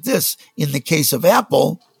leave it at this. In the case of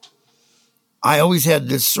Apple, I always had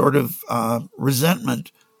this sort of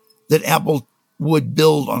resentment that Apple would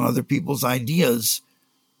build on other people's ideas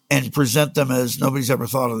and present them as nobody's ever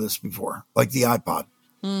thought of this before, like the iPod.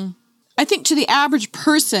 I think to the average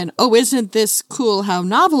person, oh, isn't this cool how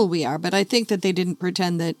novel we are? But I think that they didn't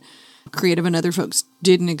pretend that Creative and other folks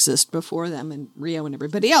didn't exist before them, and Rio and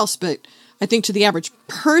everybody else. But I think to the average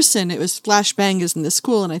person, it was flashbang, isn't this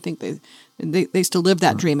cool? And I think they still live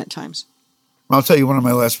that dream at times. I'll tell you one of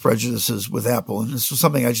my last prejudices with Apple, and this was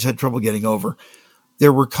something I just had trouble getting over.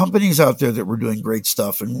 There were companies out there that were doing great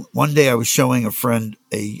stuff. And one day I was showing a friend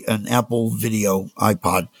an Apple video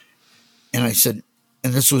iPod, and I said,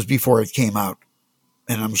 and this was before it came out,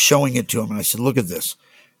 and I'm showing it to him, and I said, look at this.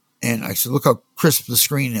 And I said, look how crisp the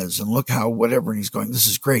screen is, and look how whatever. And he's going, this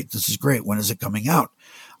is great. This is great. When is it coming out?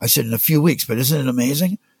 I said, in a few weeks, but isn't it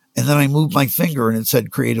amazing? And then I moved my finger and it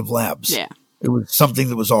said Creative Labs. Yeah. It was something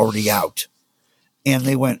that was already out. And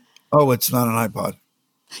they went, oh, it's not an iPod.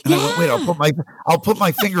 And I went, wait, I'll put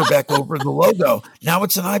my finger back over the logo. Now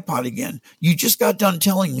it's an iPod again. You just got done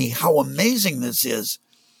telling me how amazing this is,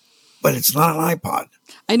 but it's not an iPod.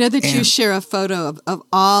 I know that you share a photo of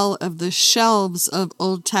all of the shelves of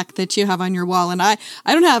old tech that you have on your wall. And I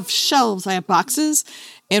don't have shelves, I have boxes.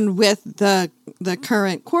 And with the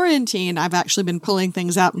current quarantine, I've actually been pulling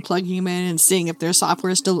things out and plugging them in and seeing if their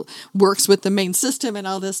software still works with the main system and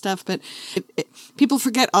all this stuff. But people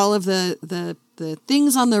forget all of the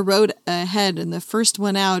things on the road ahead. And the first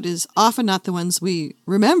one out is often not the ones we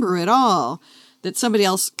remember at all. That somebody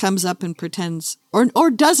else comes up and pretends or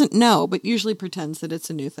doesn't know, but usually pretends that it's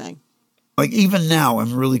a new thing. Like even now,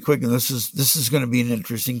 I'm really quick, and this is going to be an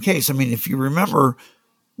interesting case. I mean, if you remember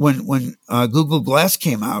when Google Glass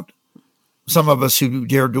came out, some of us who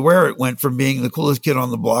dared to wear it went from being the coolest kid on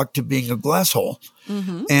the block to being a glass hole.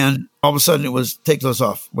 Mm-hmm. And all of a sudden it was, take those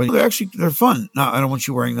off. Well, they're fun. No, I don't want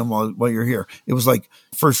you wearing them while you're here. It was like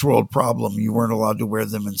first world problem. You weren't allowed to wear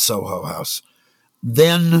them in Soho House.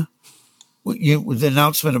 Then the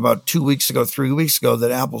announcement about 3 weeks ago,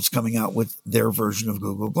 that Apple's coming out with their version of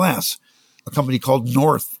Google Glass. A company called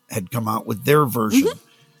North had come out with their version. Mm-hmm.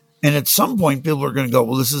 And at some point, people are going to go,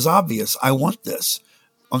 well, this is obvious. I want this.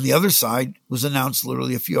 On the other side, was announced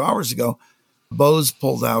literally a few hours ago, Bose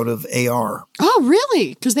pulled out of AR. Oh,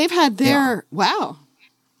 really? Because they've had their, wow.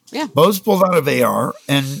 Yeah. Bose pulled out of AR,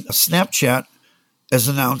 and Snapchat has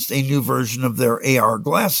announced a new version of their AR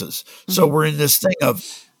glasses. Mm-hmm. So we're in this thing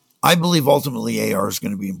of, I believe ultimately AR is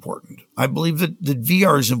going to be important. I believe that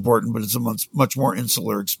VR is important, but it's a much more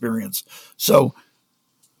insular experience. So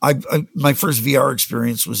my first VR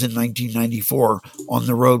experience was in 1994 on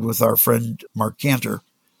the road with our friend Mark Cantor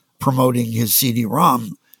promoting his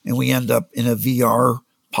CD-ROM, and we end up in a VR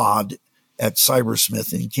pod at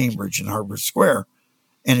Cybersmith in Cambridge in Harvard Square.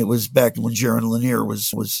 And it was back when Jaron Lanier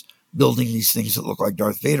was building these things that look like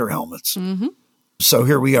Darth Vader helmets. Mm-hmm. So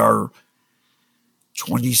here we are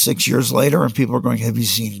 26 years later, and people are going, have you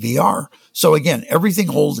seen VR? So again,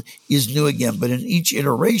 everything old is new again, but in each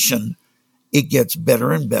iteration, it gets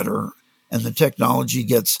better and better, and the technology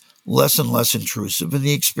gets less and less intrusive, and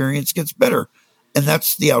the experience gets better. And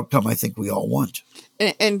that's the outcome I think we all want.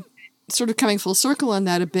 And sort of coming full circle on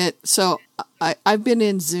that a bit. So I've been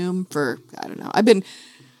in Zoom for, I don't know, I've been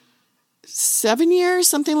 7 years,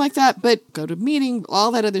 something like that, but go to meeting,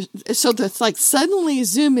 all that other. So it's like suddenly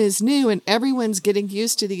Zoom is new and everyone's getting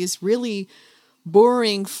used to these really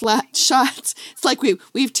boring flat shots. It's like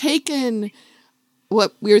we've taken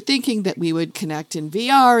what we were thinking that we would connect in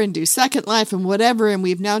VR and do Second Life and whatever, and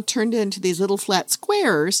we've now turned it into these little flat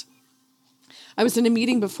squares. I was in a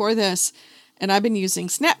meeting before this, and I've been using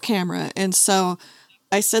Snap Camera, and so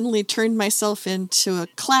I suddenly turned myself into a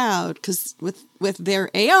cloud, because with their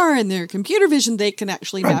AR and their computer vision, they can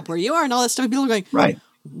actually map where you are and all that stuff. People are going, right,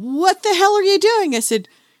 what the hell are you doing? I said,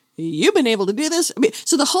 you've been able to do this. I mean,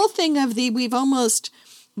 so the whole thing of we've almost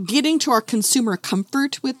getting to our consumer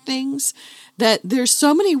comfort with things, that there's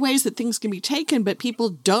so many ways that things can be taken, but people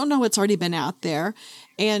don't know what's already been out there.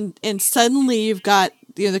 And suddenly you've got,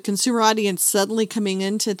 the consumer audience suddenly coming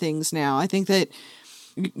into things now. I think that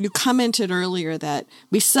you commented earlier that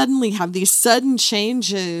we suddenly have these sudden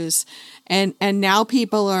changes, and now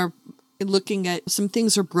people are looking at some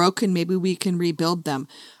things are broken. Maybe we can rebuild them.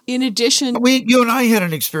 In addition, you and I had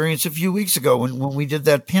an experience a few weeks ago when we did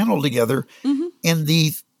that panel together, mm-hmm. and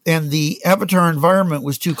the avatar environment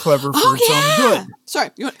was too clever for its own good. Sorry,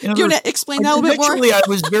 you want to explain that a little bit more? Actually, I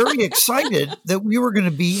was very excited that we were going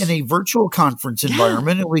to be in a virtual conference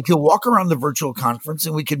environment, and we could walk around the virtual conference,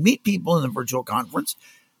 and we could meet people in the virtual conference.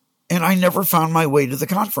 And I never found my way to the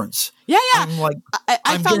conference. Yeah. I'm like,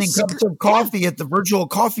 I'm getting cups of coffee at the virtual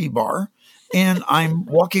coffee bar, and I'm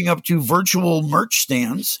walking up to virtual merch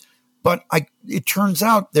stands. But it turns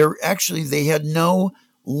out they had no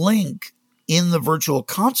link in the virtual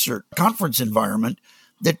conference environment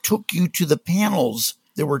that took you to the panels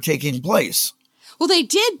that were taking place. Well, they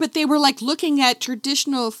did, but they were like looking at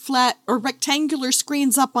traditional flat or rectangular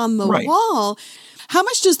screens up on the wall. How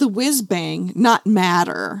much does the whiz bang not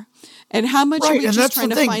matter? And how much are we just trying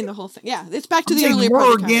to find the whole thing? Yeah, it's back to the earlier part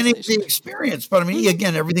of the organic the experience. But I mean,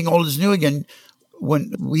 again, everything old is new again.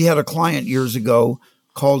 When we had a client years ago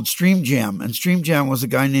called Stream Jam, and Stream Jam was a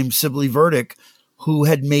guy named Sibley Verdick who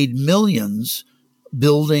had made millions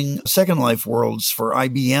building Second Life worlds for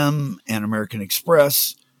IBM and American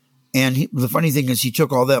Express. And the funny thing is he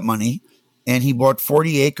took all that money and he bought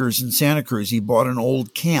 40 acres in Santa Cruz. He bought an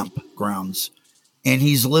old campgrounds, and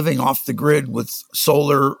he's living off the grid with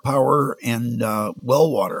solar power and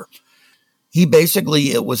well water.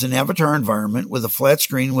 It was an avatar environment with a flat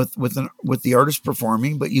screen with the artist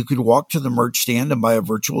performing, but you could walk to the merch stand and buy a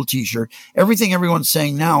virtual t-shirt. Everything everyone's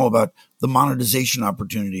saying now about the monetization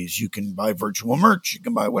opportunities. You can buy virtual merch, you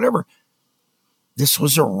can buy whatever. This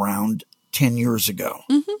was around 10 years ago.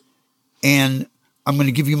 Mm-hmm. And I'm going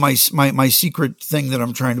to give you my secret thing that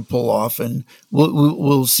I'm trying to pull off, and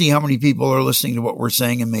we'll see how many people are listening to what we're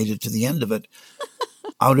saying and made it to the end of it.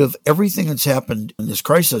 Out of everything that's happened in this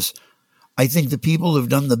crisis, I think the people who've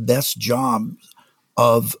done the best job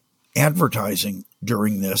of advertising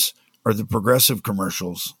during this are the Progressive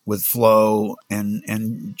commercials with Flo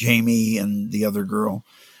and Jamie and the other girl,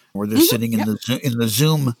 where they're sitting in the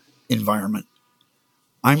Zoom environment.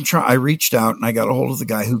 I reached out and I got a hold of the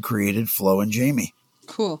guy who created Flo and Jamie.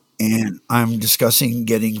 Cool. And I'm discussing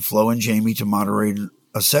getting Flo and Jamie to moderate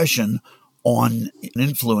a session on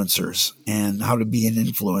influencers and how to be an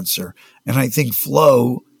influencer. And I think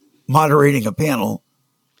Flo moderating a panel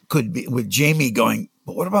could be, with Jamie going,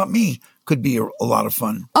 but what about me? Could be a lot of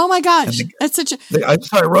fun. Oh my gosh. That's such a...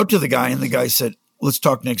 I wrote to the guy, and the guy said, let's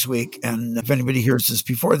talk next week. And if anybody hears this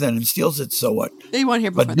before then and steals it, so what? They won't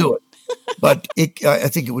hear before But do it. But I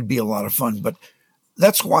think it would be a lot of fun. But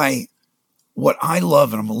that's why what I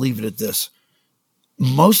love, and I'm going to leave it at this,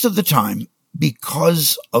 most of the time,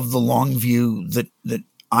 because of the long view that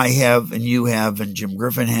I have and you have and Jim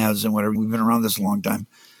Griffin has and whatever, we've been around this a long time,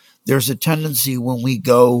 there's a tendency when we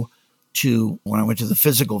go to, when I went to the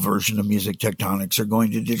physical version of Music Tectonics or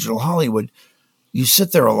going to Digital Hollywood, you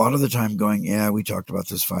sit there a lot of the time going, yeah, we talked about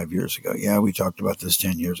this 5 years ago. Yeah, we talked about this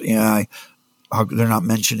 10 years. Yeah, they're not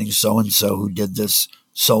mentioning so-and-so who did this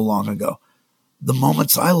so long ago. The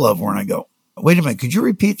moments I love when I go, wait a minute, could you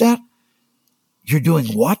repeat that? You're doing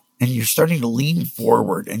what? And you're starting to lean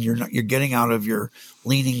forward, and you're getting out of your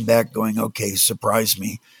leaning back going, okay, surprise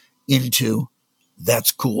me, into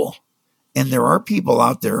that's cool. And there are people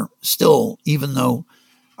out there still, even though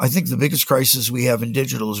I think the biggest crisis we have in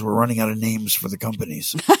digital is we're running out of names for the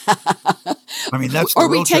companies. I mean, that's or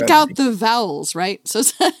we take out the vowels, right? So,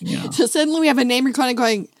 yeah. So suddenly we have a name recording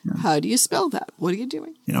going, how do you spell that? What are you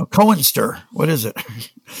doing? Cohenster. What is it?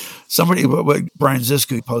 Somebody, what Brian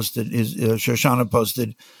Zisku posted, Shoshana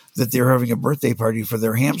posted that they're having a birthday party for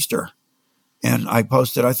their hamster. And I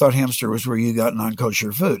posted, I thought hamster was where you got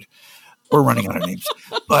non-kosher food. We're running out of names.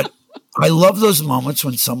 But I love those moments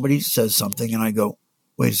when somebody says something and I go,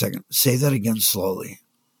 wait a second, say that again slowly.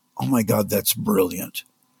 Oh my God, that's brilliant.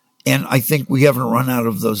 And I think we haven't run out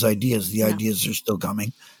of those ideas. The ideas are still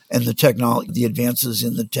coming, and the technology, the advances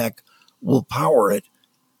in the tech will power it.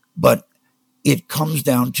 But it comes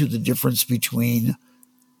down to the difference between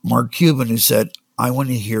Mark Cuban, who said, I want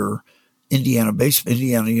to hear Indiana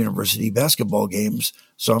University basketball games,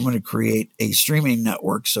 so I'm going to create a streaming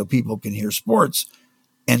network so people can hear sports.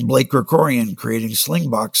 And Blake Krikorian creating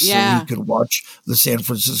Slingbox so he could watch the San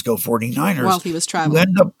Francisco 49ers. While he was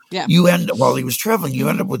traveling. While he was traveling, you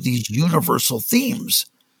end up with these universal themes.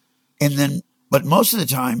 And then, but most of the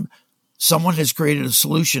time, someone has created a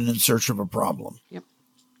solution in search of a problem. Yep.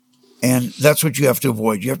 And that's what you have to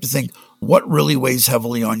avoid. You have to think, what really weighs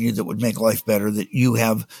heavily on you that would make life better, that you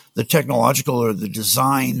have the technological or the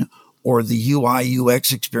design or the UI,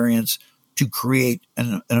 UX experience to create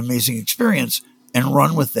an amazing experience, and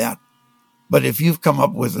run with that. But if you've come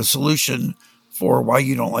up with a solution for why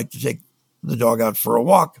you don't like to take the dog out for a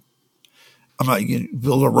walk, you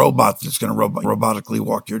build a robot that's going to robotically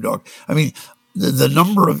walk your dog. I mean, the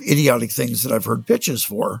number of idiotic things that I've heard pitches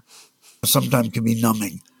for sometimes can be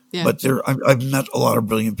numbing. Yeah. But I've met a lot of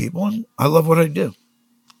brilliant people, and I love what I do.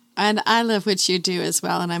 And I love what you do as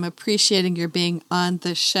well, and I'm appreciating your being on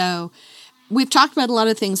the show. We've talked about a lot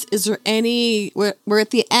of things. Is there we're at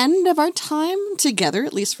the end of our time together,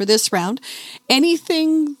 at least for this round.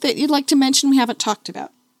 Anything that you'd like to mention we haven't talked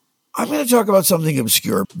about? I'm going to talk about something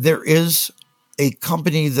obscure. There is a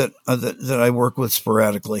company that I work with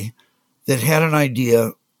sporadically that had an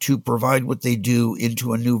idea to provide what they do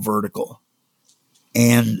into a new vertical.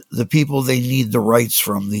 And the people they need the rights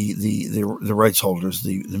from, the rights holders,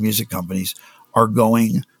 the music companies, are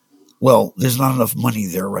going, well, there's not enough money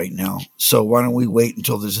there right now. So why don't we wait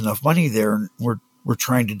until there's enough money there? And we're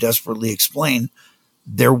trying to desperately explain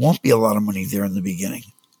there won't be a lot of money there in the beginning.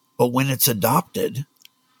 But when it's adopted,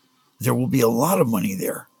 there will be a lot of money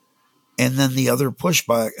there. And then the other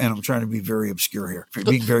pushback, and I'm trying to be very obscure here.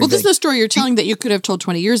 Being very this is the story you're telling that you could have told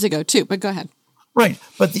 20 years ago too, but go ahead. Right.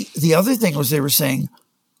 But the other thing was they were saying,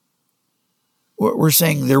 we're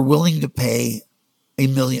saying they're willing to pay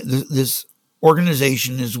 $1 million. This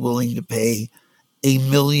organization is willing to pay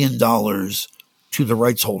 $1 million to the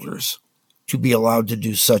rights holders to be allowed to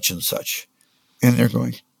do such and such. And they're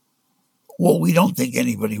going, well, we don't think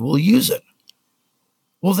anybody will use it.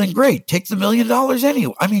 Well, then great. Take the $1 million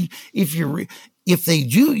anyway. I mean, if they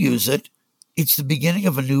do use it, it's the beginning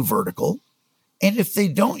of a new vertical. And if they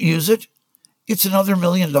don't use it, it's another $1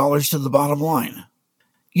 million to the bottom line.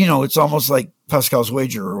 It's almost like Pascal's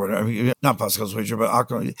Wager or whatever. Not Pascal's Wager, but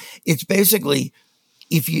it's basically,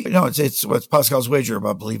 it's what's Pascal's Wager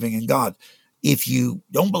about believing in God. If you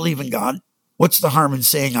don't believe in God, what's the harm in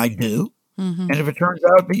saying I do? Mm-hmm. And if it turns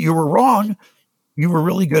out that you were wrong, you were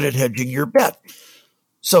really good at hedging your bet.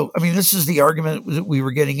 So, I mean, this is the argument that we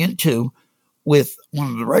were getting into with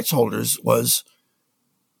one of the rights holders was,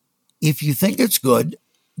 if you think it's good,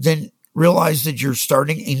 then realize that you're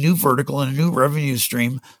starting a new vertical and a new revenue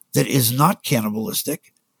stream that is not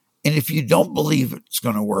cannibalistic. And if you don't believe it's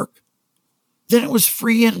going to work, then it was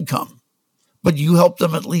free income. but you help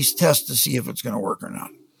them at least test to see if it's going to work or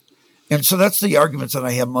not. And so that's the arguments that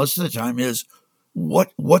I have most of the time is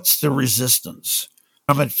what's the resistance?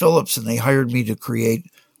 I'm at Philips and they hired me to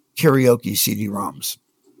create karaoke CD-ROMs.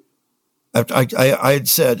 I had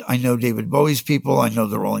said, I know David Bowie's people, I know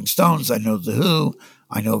the Rolling Stones, I know The Who,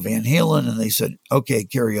 I know Van Halen, and they said, okay,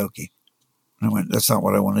 karaoke. And I went, that's not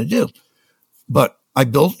what I want to do. But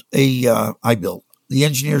the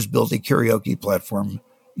engineers built a karaoke platform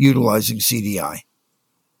utilizing CDI.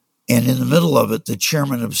 And in the middle of it, the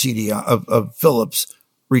chairman of CDI, of Philips,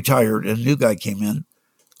 retired, and a new guy came in,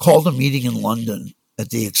 called a meeting in London at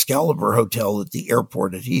the Excalibur Hotel at the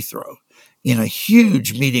airport at Heathrow in a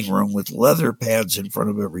huge meeting room with leather pads in front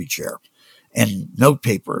of every chair and note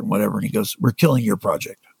paper and whatever. And he goes, we're killing your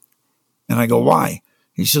project. And I go, why?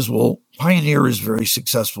 He says, well, Pioneer is very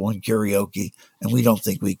successful in karaoke, and we don't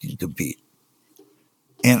think we can compete.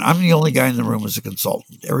 And I'm the only guy in the room as a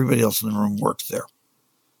consultant. Everybody else in the room works there.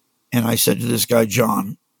 And I said to this guy,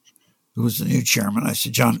 John, who was the new chairman, I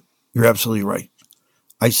said, John, you're absolutely right.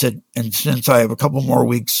 I said, and since I have a couple more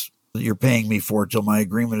weeks that you're paying me for till my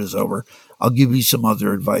agreement is over, I'll give you some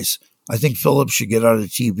other advice. I think Philips should get out of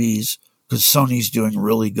TVs because Sony's doing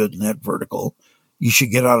really good in that vertical. You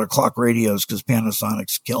should get out of clock radios because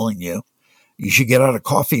Panasonic's killing you. You should get out of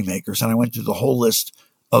coffee makers. And I went through the whole list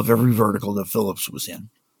of every vertical that Philips was in.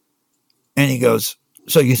 And he goes,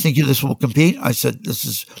 so you think this will compete? I said, this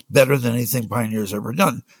is better than anything Pioneer's ever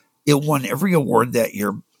done. It won every award that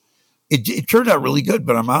year. It turned out really good,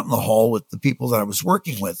 but I'm out in the hall with the people that I was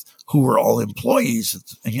working with who were all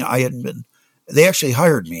employees. And I hadn't been, they actually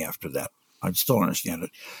hired me after that. I still don't understand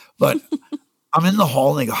it. But I'm in the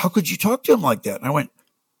hall and they go, how could you talk to him like that? And I went,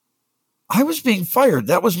 I was being fired.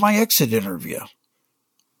 That was my exit interview.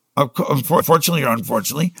 Unfortunately or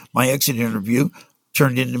unfortunately, my exit interview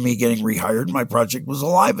turned into me getting rehired. My project was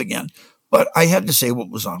alive again. But I had to say what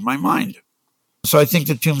was on my mind. So I think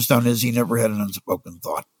the tombstone is he never had an unspoken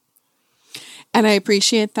thought. And I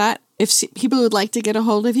appreciate that. If people would like to get a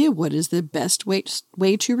hold of you, what is the best way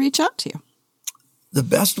to reach out to you? The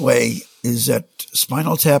best way is at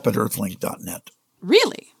spinaltap@earthlink.net.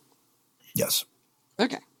 Really? Yes.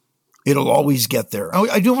 Okay. It'll always get there.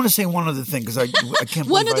 I do want to say one other thing because I can't.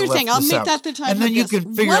 One other thing. I'll make that the time. And then you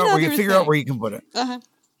can figure out where you can put it. Uh-huh.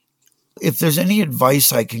 If there's any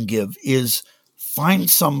advice I can give, is find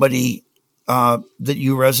somebody that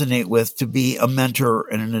you resonate with to be a mentor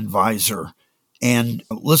and an advisor, and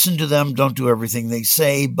listen to them. Don't do everything they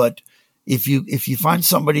say, but if you find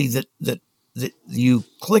somebody that you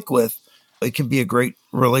click with, it can be a great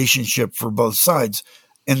relationship for both sides.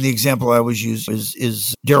 And the example I always use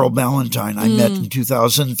is Daryl Ballantyne. I met in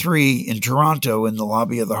 2003 in Toronto in the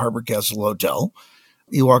lobby of the Harbor Castle Hotel.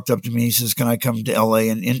 He walked up to me and he says, can I come to LA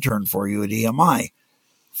and intern for you at EMI?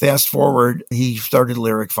 Fast forward, he started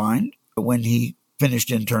Lyric Find. When he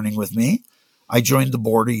finished interning with me, I joined the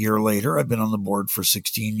board a year later. I've been on the board for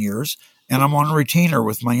 16 years, and I'm on retainer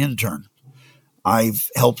with my intern. I've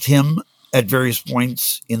helped him at various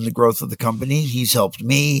points in the growth of the company. He's helped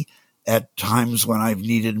me at times when I've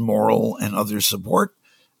needed moral and other support.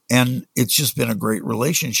 And it's just been a great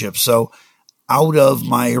relationship. So out of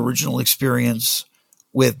my original experience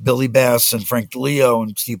with Billy Bass and Frank DeLeo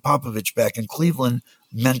and Steve Popovich back in Cleveland,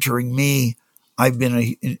 mentoring me, I've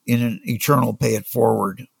been in an eternal pay it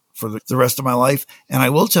forward for the rest of my life. And I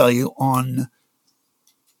will tell you, on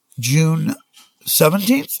June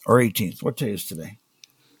 17th or 18th, what day is today?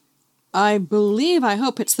 I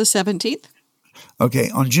hope it's the 17th. Okay,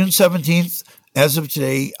 on June 17th, as of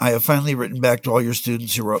today, I have finally written back to all your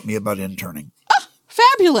students who wrote me about interning. Ah,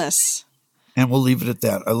 fabulous. And we'll leave it at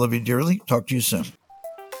that. I love you dearly. Talk to you soon.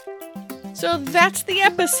 So that's the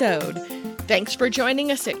episode. Thanks for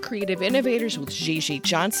joining us at Creative Innovators with Gigi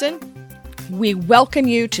Johnson. We welcome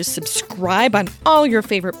you to subscribe on all your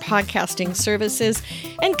favorite podcasting services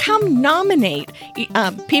and come nominate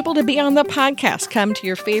people to be on the podcast. Come to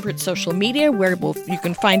your favorite social media where you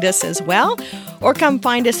can find us as well, or come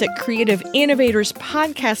find us at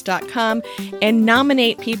creativeinnovatorspodcast.com and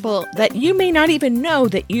nominate people that you may not even know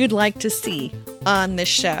that you'd like to see on the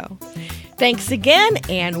show. Thanks again,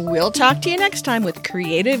 and we'll talk to you next time with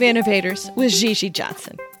Creative Innovators with Gigi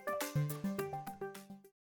Johnson.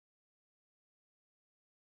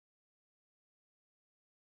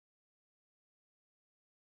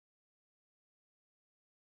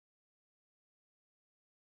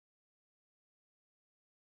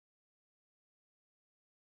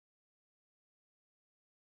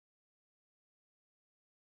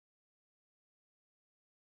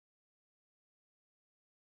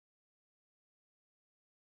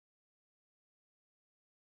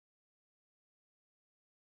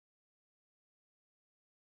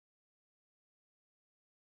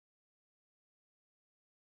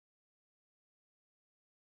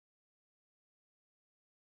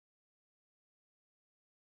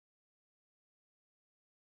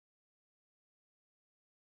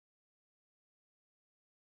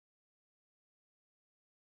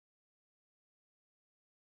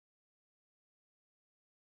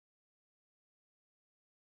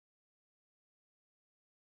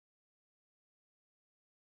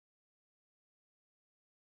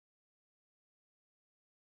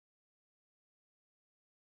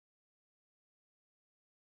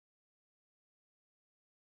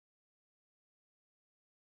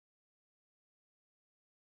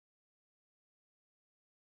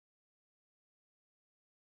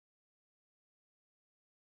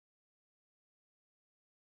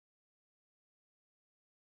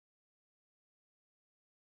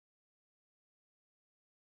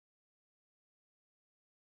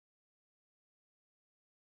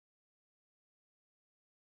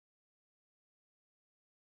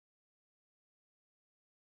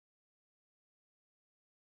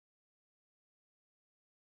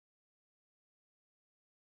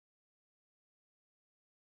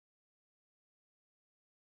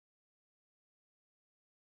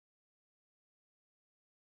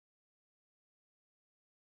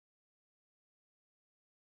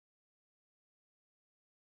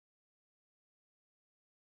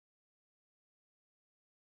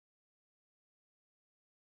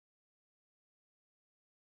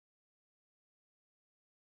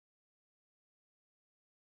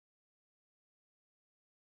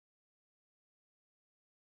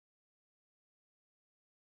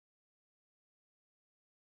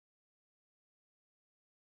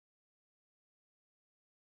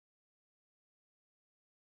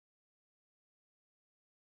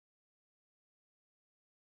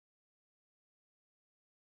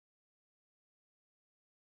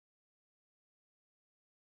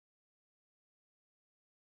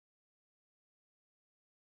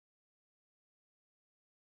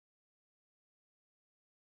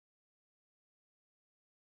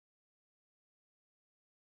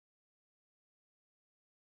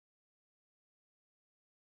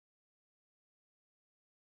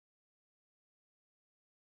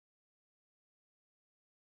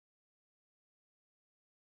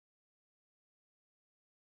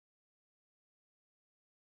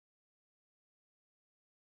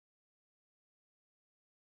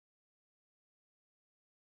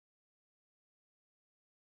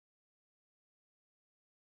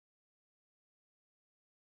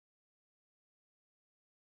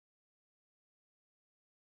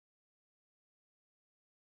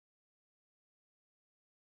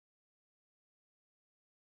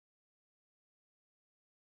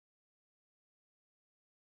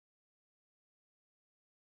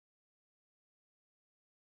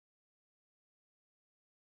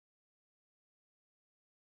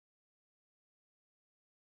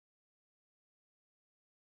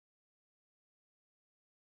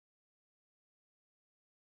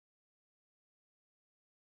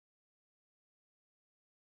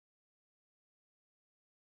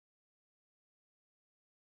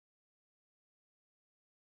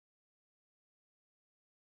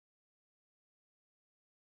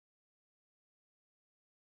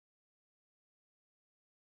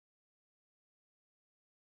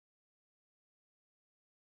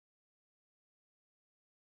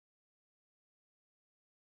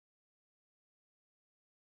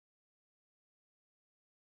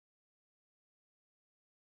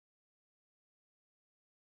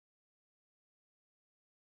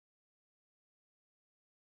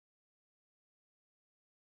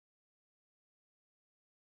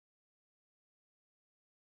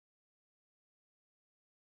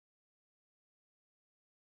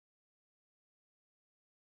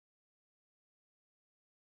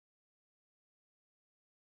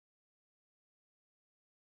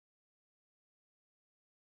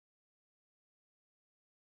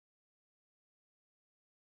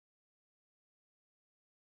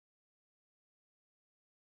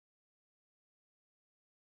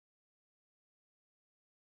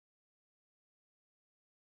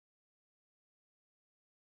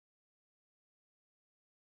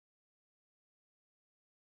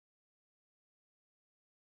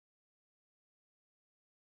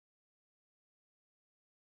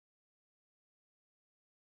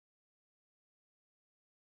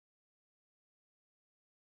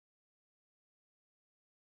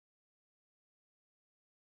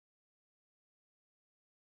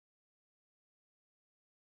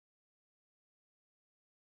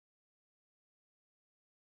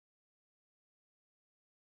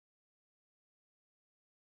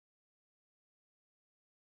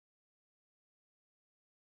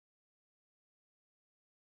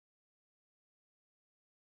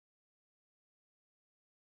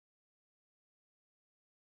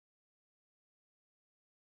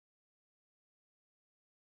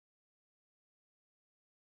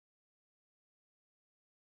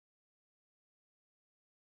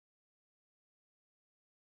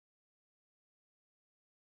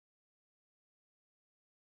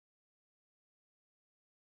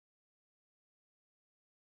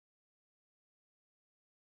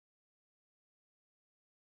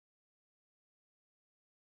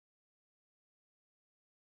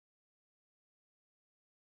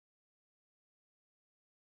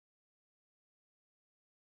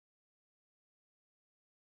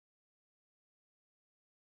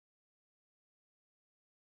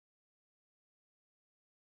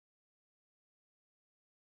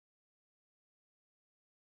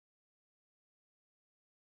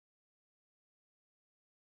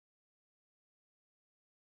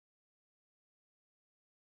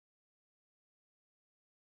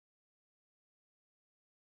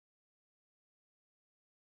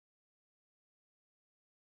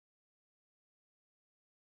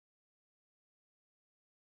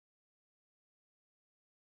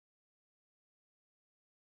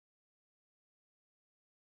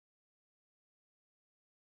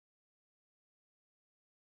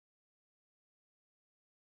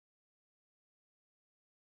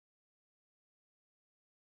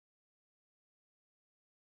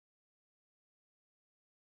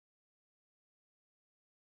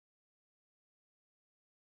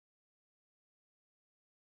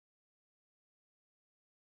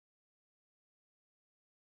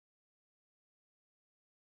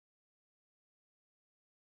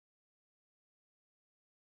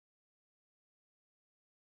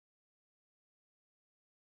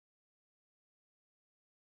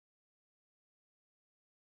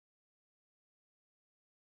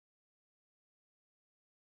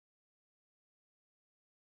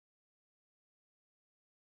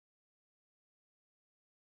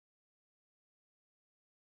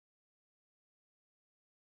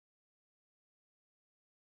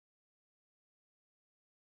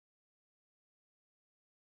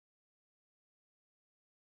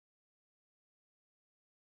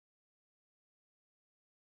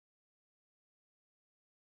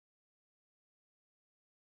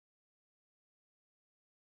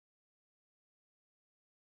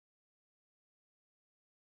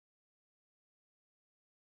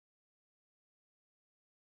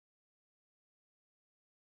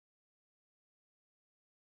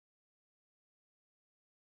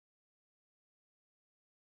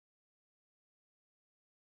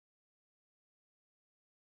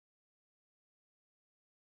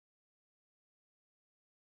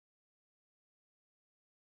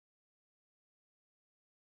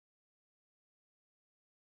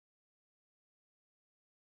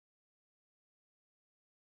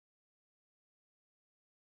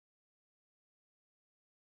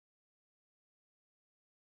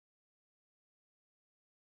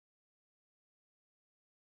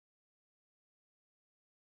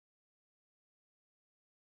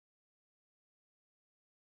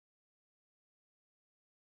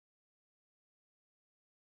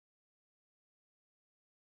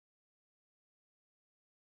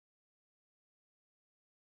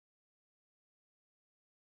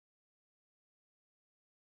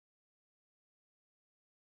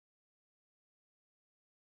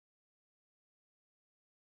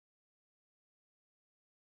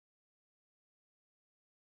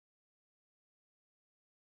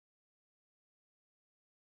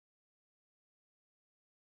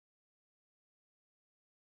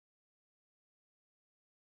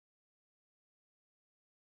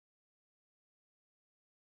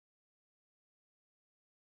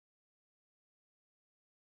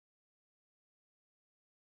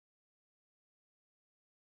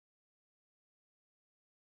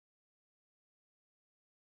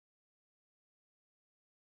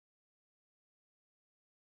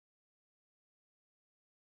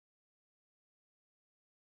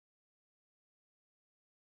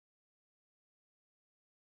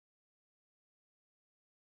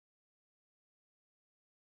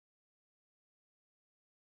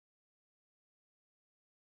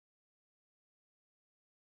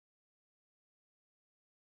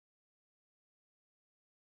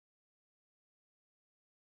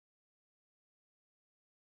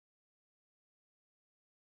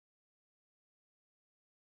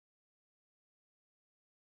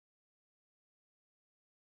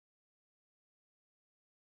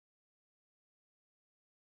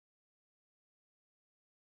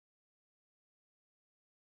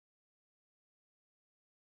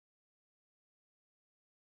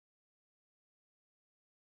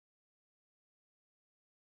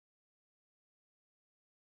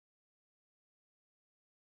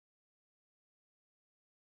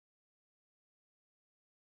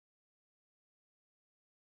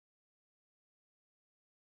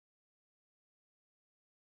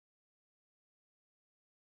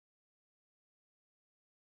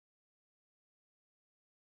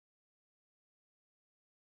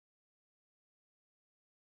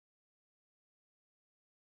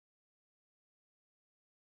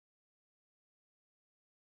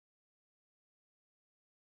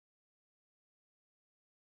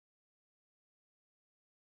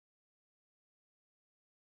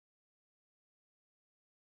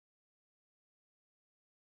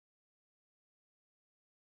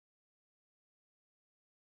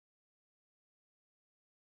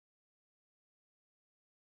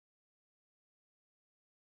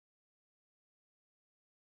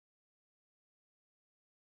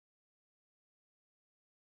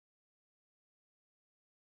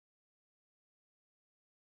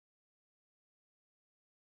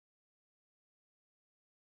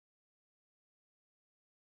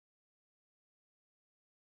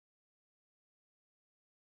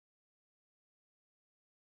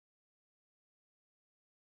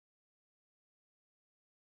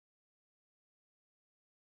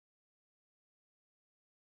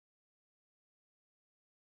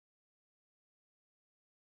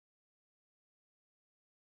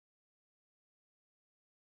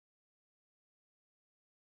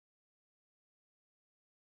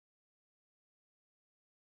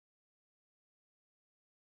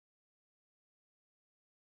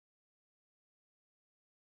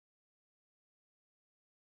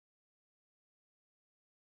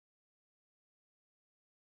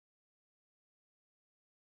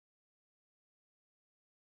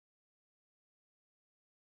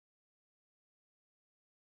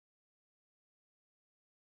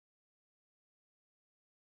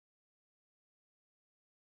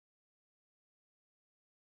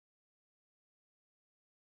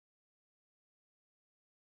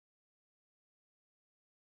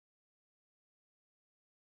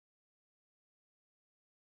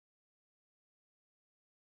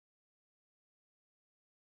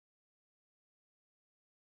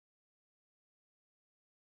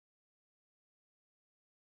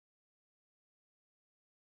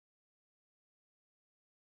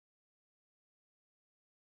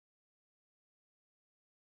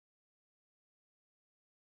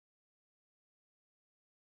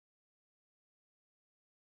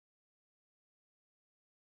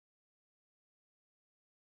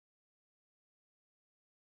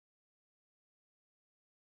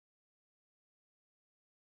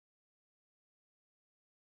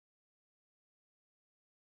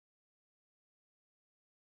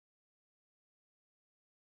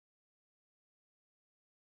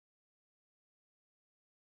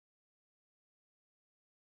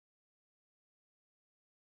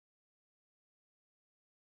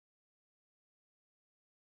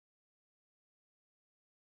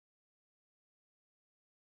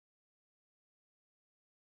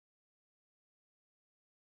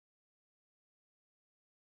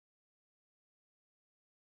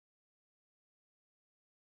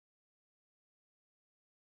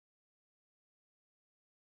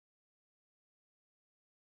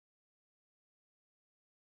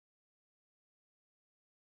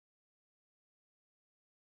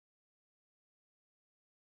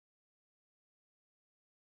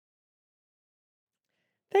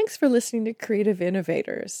 Thanks for listening to Creative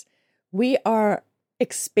Innovators. We are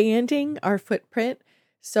expanding our footprint,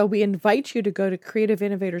 so we invite you to go to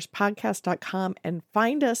creativeinnovatorspodcast.com and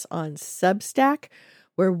find us on Substack,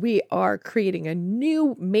 where we are creating a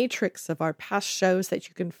new matrix of our past shows that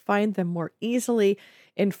you can find them more easily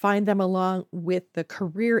and find them along with the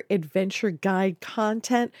Career Adventure Guide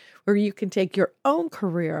content, where you can take your own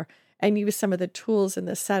career and use some of the tools in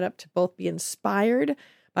the setup to both be inspired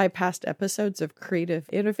by past episodes of Creative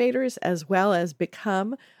Innovators, as well as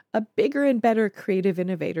become a bigger and better creative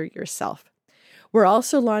innovator yourself. We're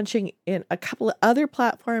also launching in a couple of other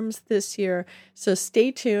platforms this year, so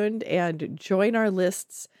stay tuned and join our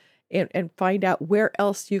lists and find out where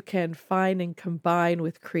else you can find and combine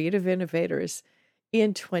with Creative Innovators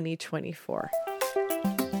in 2024.